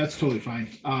 That's totally fine.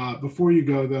 Before you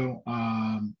go, though,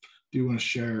 do you want to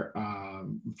share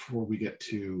before we get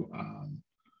to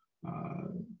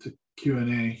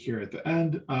Q&A here at the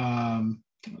end?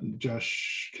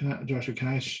 Joshua, can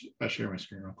I share my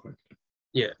screen real quick?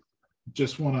 Yeah.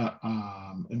 Just want to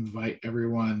invite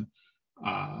everyone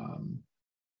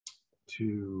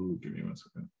to give me 1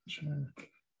 second. Share.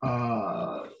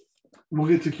 We'll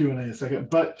get to Q&A in a second,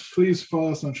 but please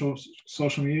follow us on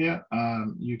social media.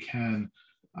 You can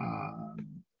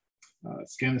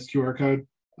scan this QR code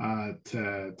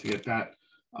to get that.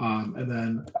 And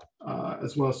then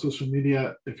as well as social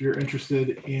media, if you're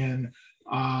interested in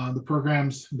the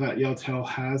programs that Yellowtail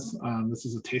has, this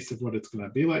is a taste of what it's going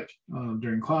to be like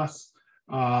during class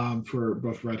for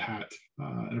both Red Hat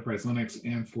Enterprise Linux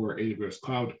and for AWS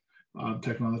Cloud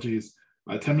technologies.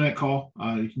 A 10-minute call.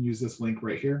 You can use this link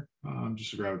right here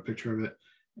just to grab a picture of it,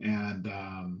 and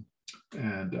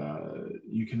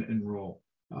you can enroll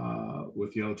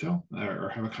with Yellowtail or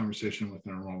have a conversation with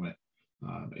an enrollment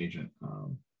agent.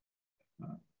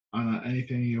 Anna,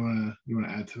 anything you want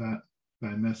to add to that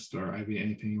I missed, or Ivy,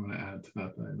 anything you want to add to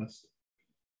that I missed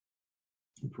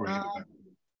before I get back?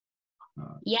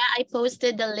 Yeah, I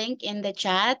posted the link in the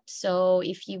chat. So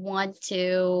if you want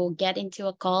to get into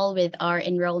a call with our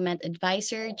enrollment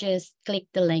advisor, just click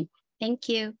the link. Thank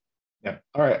you. Yeah.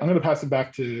 All right. I'm going to pass it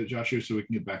back to Joshua so we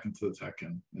can get back into the tech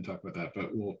and talk about that.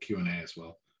 But we'll Q&A as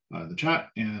well in the chat,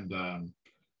 and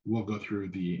we'll go through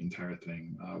the entire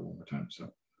thing one more time.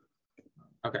 So,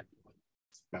 okay.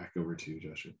 Back over to you,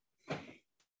 Joshua.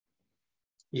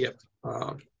 Yep.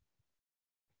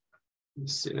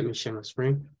 Let's see, let me share my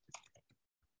screen.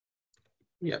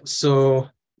 Yeah, so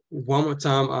one more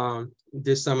time,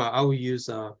 this time I will use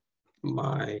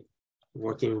my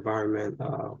working environment.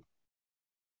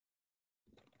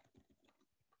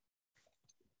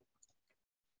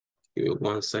 Give me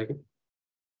 1 second.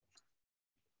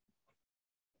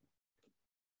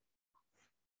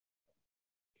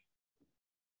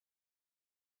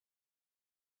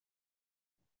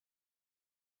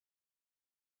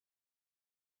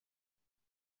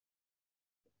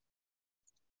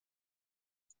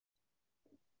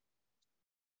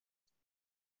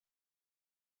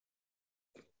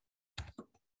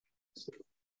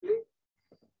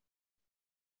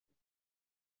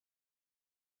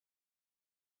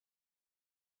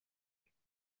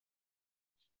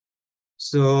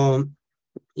 So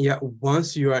yeah,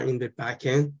 once you are in the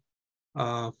backend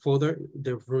folder,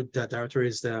 the root directory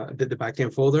is the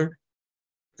backend folder,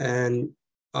 and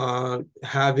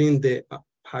having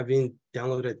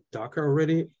downloaded Docker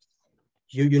already,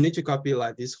 you need to copy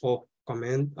like this whole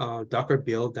command, docker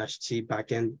build -t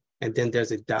backend, and then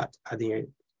there's a dot at the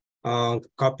end.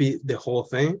 Copy the whole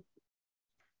thing,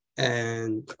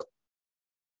 and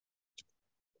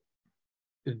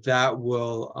that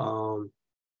will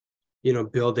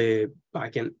build a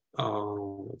backend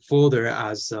folder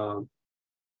as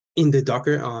in the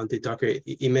Docker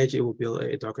image. It will build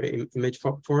a Docker image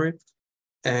for it,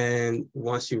 and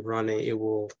once you run it, it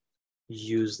will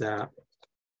use that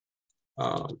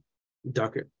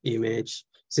Docker image.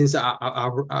 Since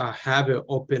I have it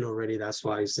open already, that's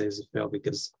why it says it failed,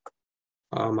 because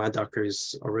my Docker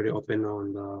is already open on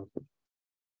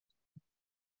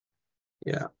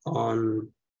the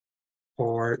on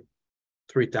port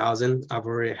 3000. I've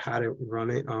already had it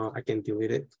running. I can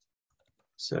delete it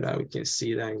so that we can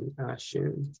see that in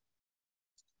action.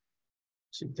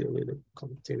 To delete the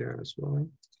container as well.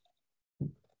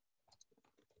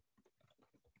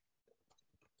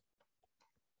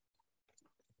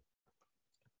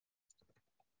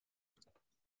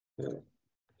 Let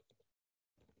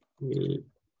me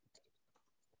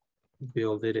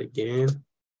build it again.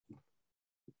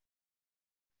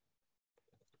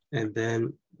 And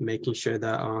then making sure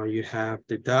that you have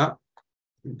the dot,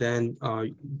 then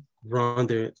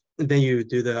then you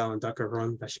do the docker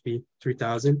run -p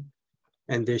 3000,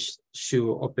 and this should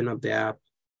open up the app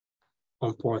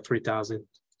on port 3000.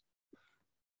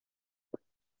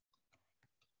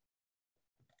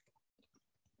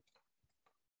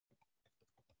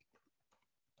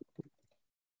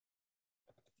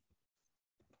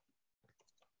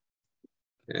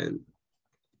 And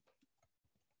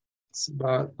it's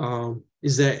about,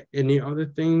 is there any other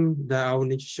thing that I will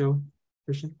need to show,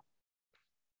 Christian?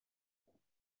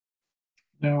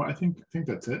 No, I think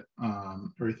that's it.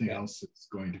 Everything else is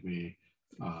going to be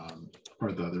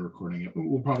part of the other recording.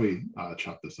 We'll probably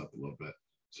chop this up a little bit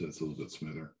so it's a little bit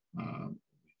smoother.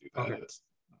 Okay.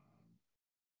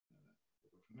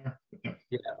 Yep.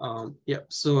 Yeah.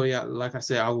 So yeah, like I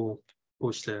said, I will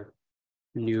push the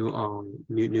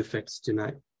new fix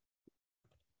tonight.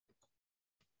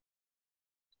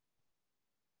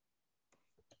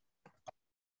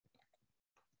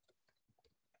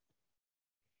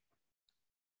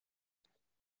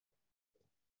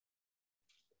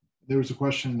 There was a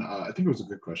question, I think it was a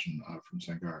good question from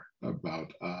Sangar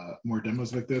about more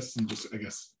demos like this, and just, I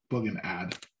guess, plug and add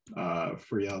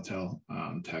for Yellowtail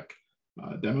Tech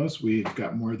demos. We've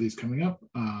got more of these coming up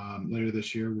later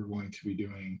this year. We're going to be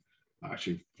doing,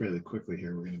 actually fairly quickly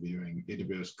here, we're going to be doing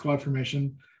AWS CloudFormation,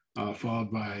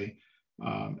 followed by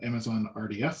Amazon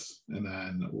RDS, and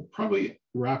then we'll probably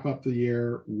wrap up the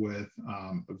year with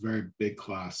a very big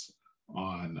class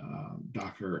on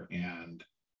Docker and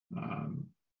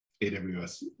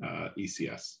AWS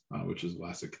ECS, which is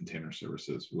Elastic Container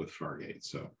Services with Fargate.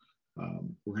 So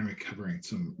we're going to be covering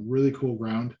some really cool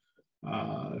ground.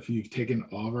 If you've taken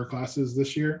all of our classes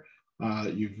this year,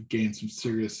 you've gained some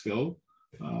serious skill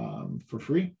for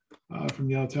free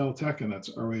from Yellowtail Tech, and that's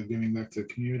our way of giving back to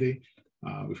the community.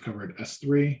 We've covered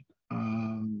S3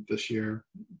 this year.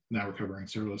 Now we're covering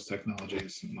serverless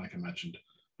technologies, and like I mentioned,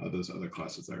 those other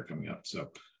classes that are coming up.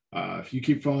 So if you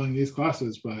keep following these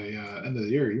classes by end of the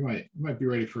year, you might be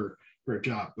ready for a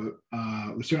job. But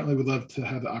we certainly would love to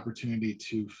have the opportunity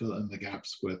to fill in the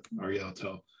gaps with our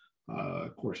Yellowtail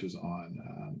courses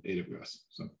on AWS.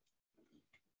 So,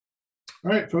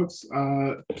 all right, folks,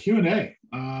 Q&A.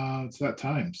 It's that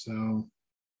time. So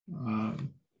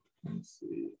let's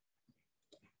see.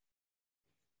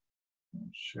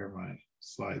 I'll share my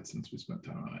slides since we spent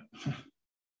time on it.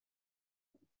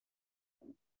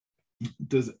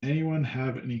 Does anyone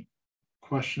have any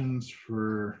questions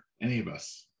for any of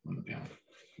us on the panel?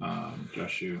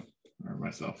 Joshu, or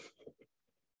myself.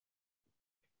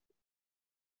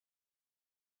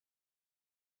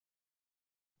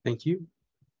 Thank you.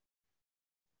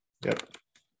 Yep.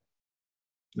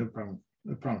 No problem.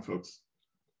 No problem, folks.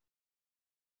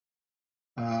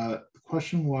 The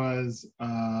question was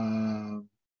the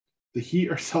Heat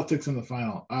or Celtics in the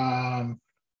final. I'm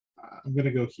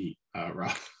gonna go Heat,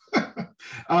 Rob.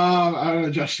 I don't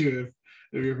know, Josh, if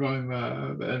you're following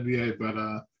the NBA, but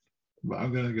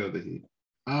I'm gonna go the Heat.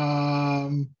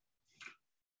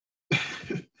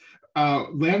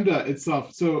 Lambda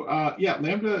itself. So yeah,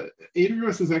 Lambda,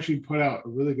 AWS has actually put out a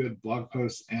really good blog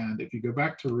post, and if you go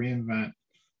back to reInvent,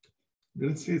 I'm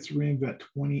gonna say it's reInvent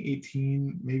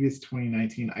 2018, maybe it's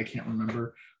 2019, I can't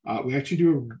remember. We actually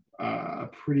do a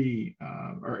pretty,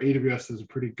 or AWS does a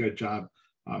pretty good job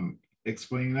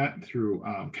explaining that through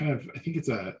kind of, I think it's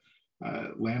a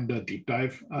Lambda deep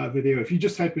dive video. If you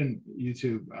just type in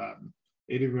YouTube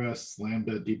AWS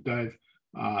Lambda deep dive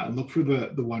and look for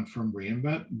the one from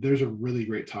reInvent, there's a really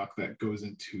great talk that goes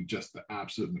into just the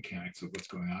absolute mechanics of what's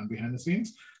going on behind the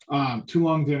scenes. Too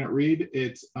long didn't read.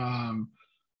 It's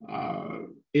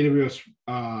AWS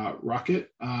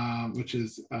Rocket, which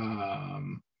is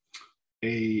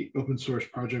a open source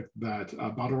project that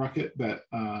Bottle Rocket that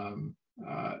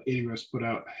AWS put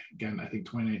out, again, I think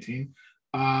 2019.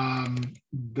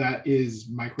 That is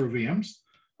micro VMs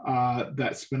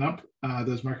that spin up.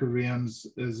 Those micro VMs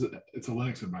it's a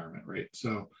Linux environment, right?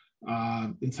 So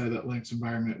inside that Linux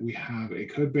environment, we have a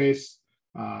code base.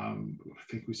 I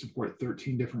think we support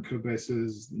 13 different code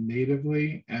bases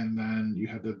natively, and then you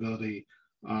have the ability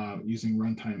using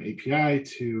runtime API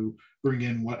to bring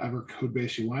in whatever code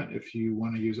base you want. If you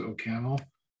want to use OCaml,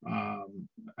 I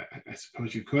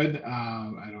suppose you could.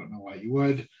 I don't know why you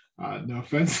would. No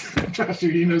offense, Josh,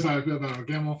 he knows how I feel about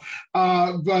OCaml.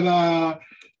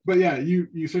 But yeah,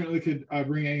 you certainly could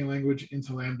bring any language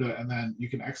into Lambda and then you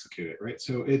can execute it, right?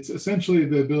 So it's essentially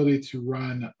the ability to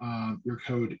run your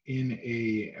code in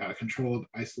a controlled,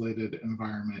 isolated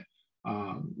environment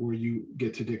where you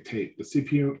get to dictate the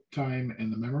CPU time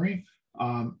and the memory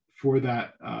for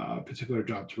that particular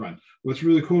job to run. What's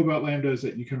really cool about Lambda is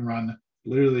that you can run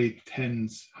literally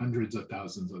tens, hundreds of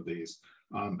thousands of these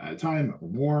at a time or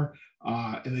more,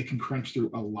 and they can crunch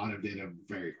through a lot of data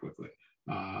very quickly.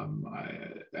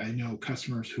 I know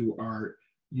customers who are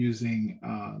using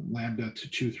Lambda to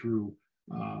chew through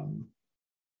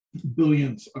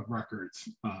billions of records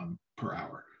per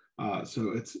hour.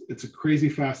 So it's a crazy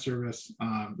fast service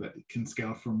that can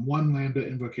scale from one Lambda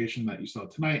invocation that you saw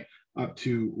tonight up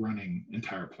to running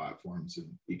entire platforms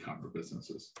in e-commerce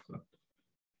businesses. So,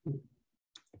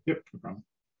 yep, no problem.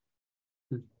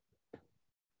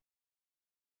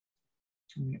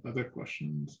 Any other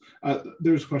questions?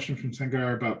 There's a question from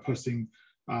Sangar about posting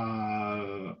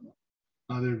other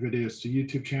videos to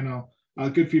YouTube channel.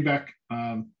 Good feedback.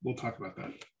 We'll talk about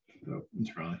that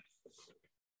internally.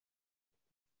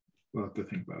 We'll have to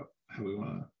think about how we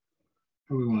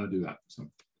want to do that. So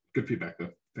good feedback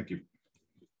though. Thank you.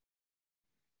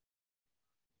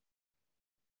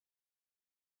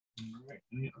 All right.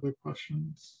 Any other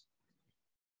questions?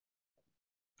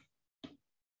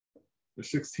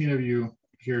 There's 16 of you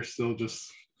here still just,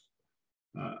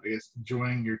 I guess,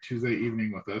 enjoying your Tuesday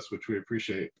evening with us, which we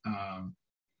appreciate.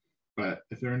 But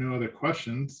if there are no other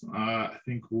questions, I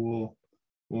think we'll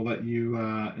let you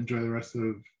enjoy the rest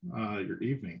of your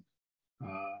evening.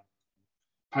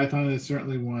 Python is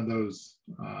certainly one of those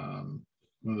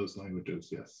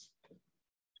languages. Yes.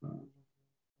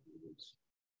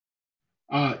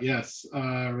 Yes.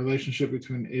 Relationship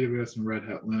between AWS and Red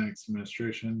Hat Linux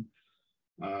administration.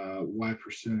 Why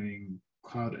pursuing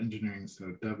cloud engineering instead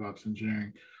of DevOps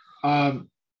engineering?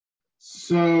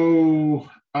 So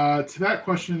to that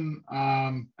question,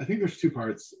 I think there's two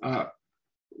parts.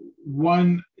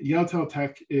 One, Yaltel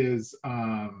Tech has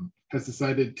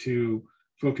decided to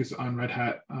focus on Red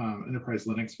Hat Enterprise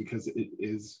Linux because it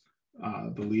is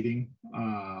the leading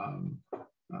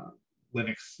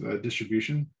Linux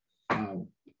distribution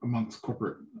amongst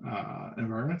corporate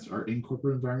environments, or in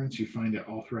corporate environments. You find it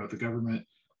all throughout the government.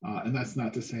 And that's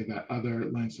not to say that other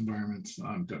Linux environments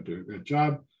don't do a good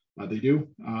job. They do.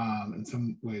 In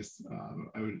some ways,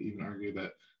 I would even argue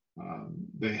that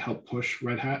they help push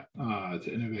Red Hat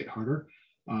to innovate harder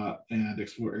and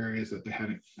explore areas that they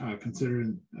hadn't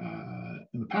considered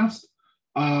in the past.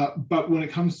 But when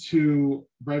it comes to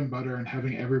bread and butter and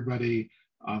having everybody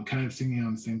kind of singing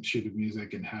on the same sheet of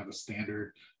music and have a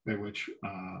standard by which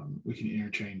we can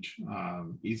interchange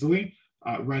easily,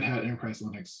 Red Hat Enterprise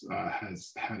Linux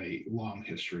has had a long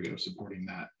history of supporting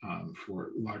that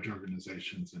for large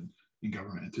organizations and in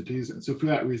government entities. And so for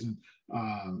that reason,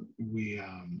 we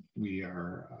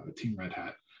are Team Red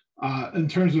Hat. In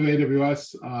terms of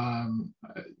AWS,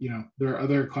 there are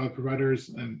other cloud providers,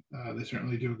 and they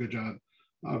certainly do a good job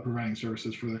providing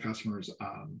services for their customers.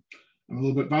 I'm a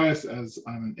little bit biased as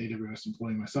I'm an AWS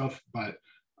employee myself, but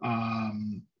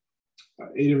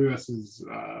AWS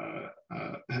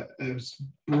has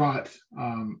brought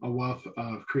a wealth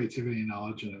of creativity and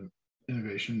knowledge and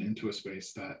innovation into a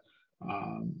space that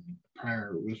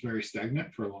prior was very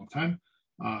stagnant for a long time,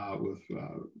 with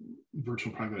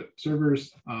virtual private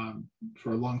servers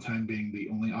for a long time being the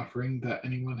only offering that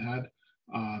anyone had.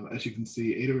 As you can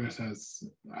see, AWS has,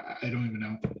 I don't even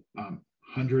know,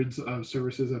 hundreds of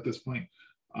services at this point.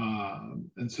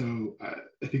 And so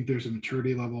I think there's a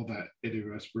maturity level that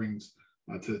AWS brings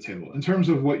to the table. In terms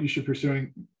of what you should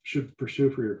pursue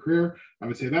for your career, I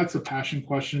would say that's a passion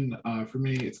question. For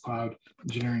me, it's cloud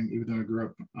engineering, even though I grew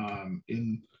up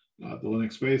in the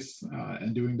Linux space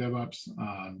and doing DevOps.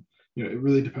 It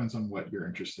really depends on what you're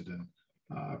interested in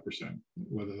pursuing,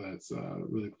 whether that's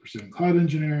really pursuing cloud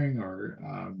engineering or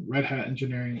Red Hat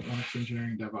engineering, Linux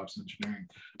engineering, DevOps engineering.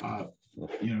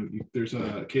 There's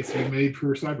a case to be made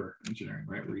for cyber engineering,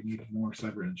 right, where you need more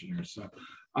cyber engineers.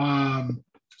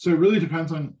 So it really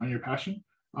depends on your passion.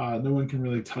 No one can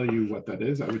really tell you what that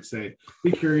is. I would say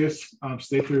be curious,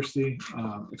 stay thirsty,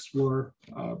 explore,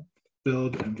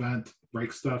 build, invent,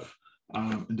 break stuff,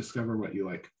 and discover what you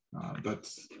like.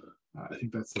 I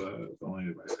think that's the only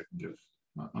advice I can give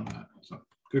on that. So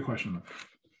good question.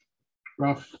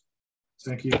 Ralph,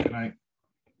 thank you. Good night.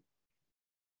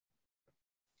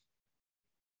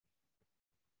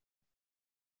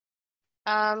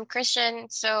 Christian,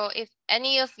 so if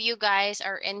any of you guys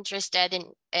are interested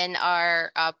in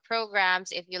our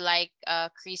programs, if you like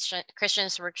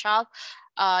Christian's workshop,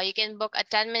 you can book a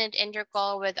 10-minute intro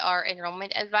call with our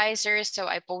enrollment advisors. So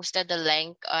I posted the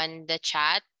link on the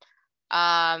chat.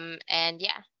 And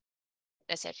yeah,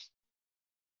 that's it.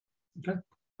 Okay,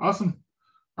 awesome.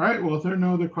 All right, well, if there are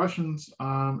no other questions,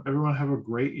 everyone have a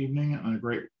great evening and a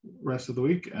great rest of the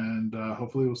week, and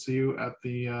hopefully we'll see you at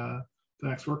the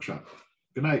next workshop.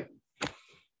 Good night.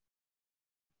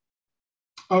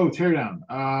 Oh, teardown.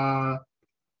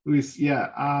 Luis,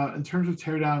 yeah, in terms of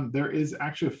teardown, there is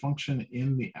actually a function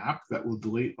in the app that will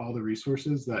delete all the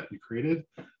resources that you created.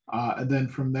 And then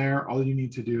from there, all you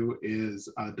need to do is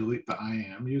delete the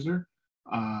IAM user,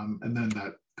 and then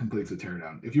that completes the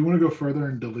teardown. If you want to go further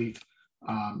and delete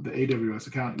the AWS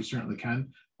account, you certainly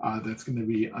can. That's going to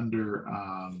be under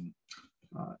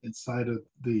inside of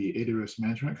the AWS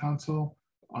Management Console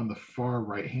on the far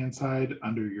right-hand side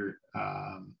under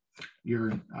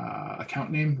your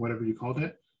account name, whatever you called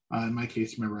it. In my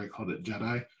case, remember I called it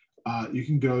Jedi. You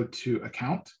can go to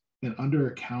account, and under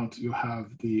account, you'll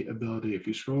have the ability, if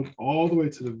you scroll all the way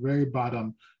to the very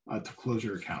bottom, to close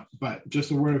your account. But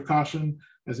just a word of caution,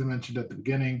 as I mentioned at the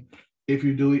beginning, if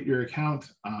you delete your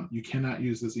account, you cannot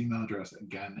use this email address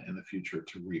again in the future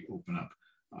to reopen up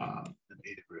an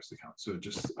AWS account. So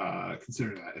just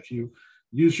consider that. If you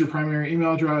use your primary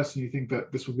email address and you think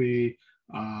that this will be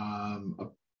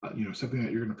something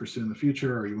that you're going to pursue in the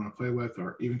future, or you want to play with,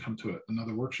 or even come to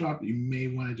another workshop, you may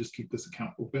want to just keep this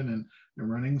account open and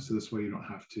running. So this way you don't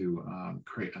have to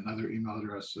create another email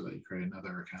address so that you create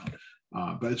another account.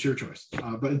 But it's your choice.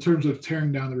 But in terms of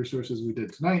tearing down the resources we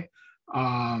did tonight,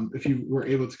 if you were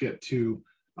able to get to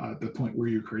the point where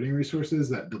you're creating resources,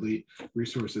 that delete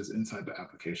resources inside the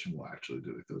application will actually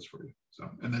delete those for you. So,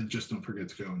 and then just don't forget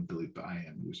to go and delete the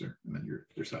IAM user, and then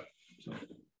you're set. So.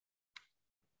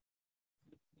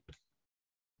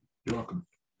 You're welcome.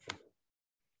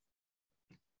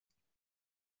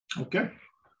 Okay.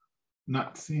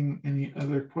 Not seeing any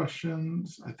other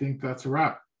questions. I think that's a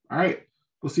wrap. All right.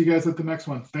 We'll see you guys at the next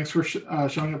one. Thanks for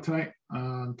showing up tonight.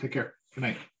 Take care. Good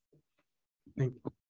night. Thank you.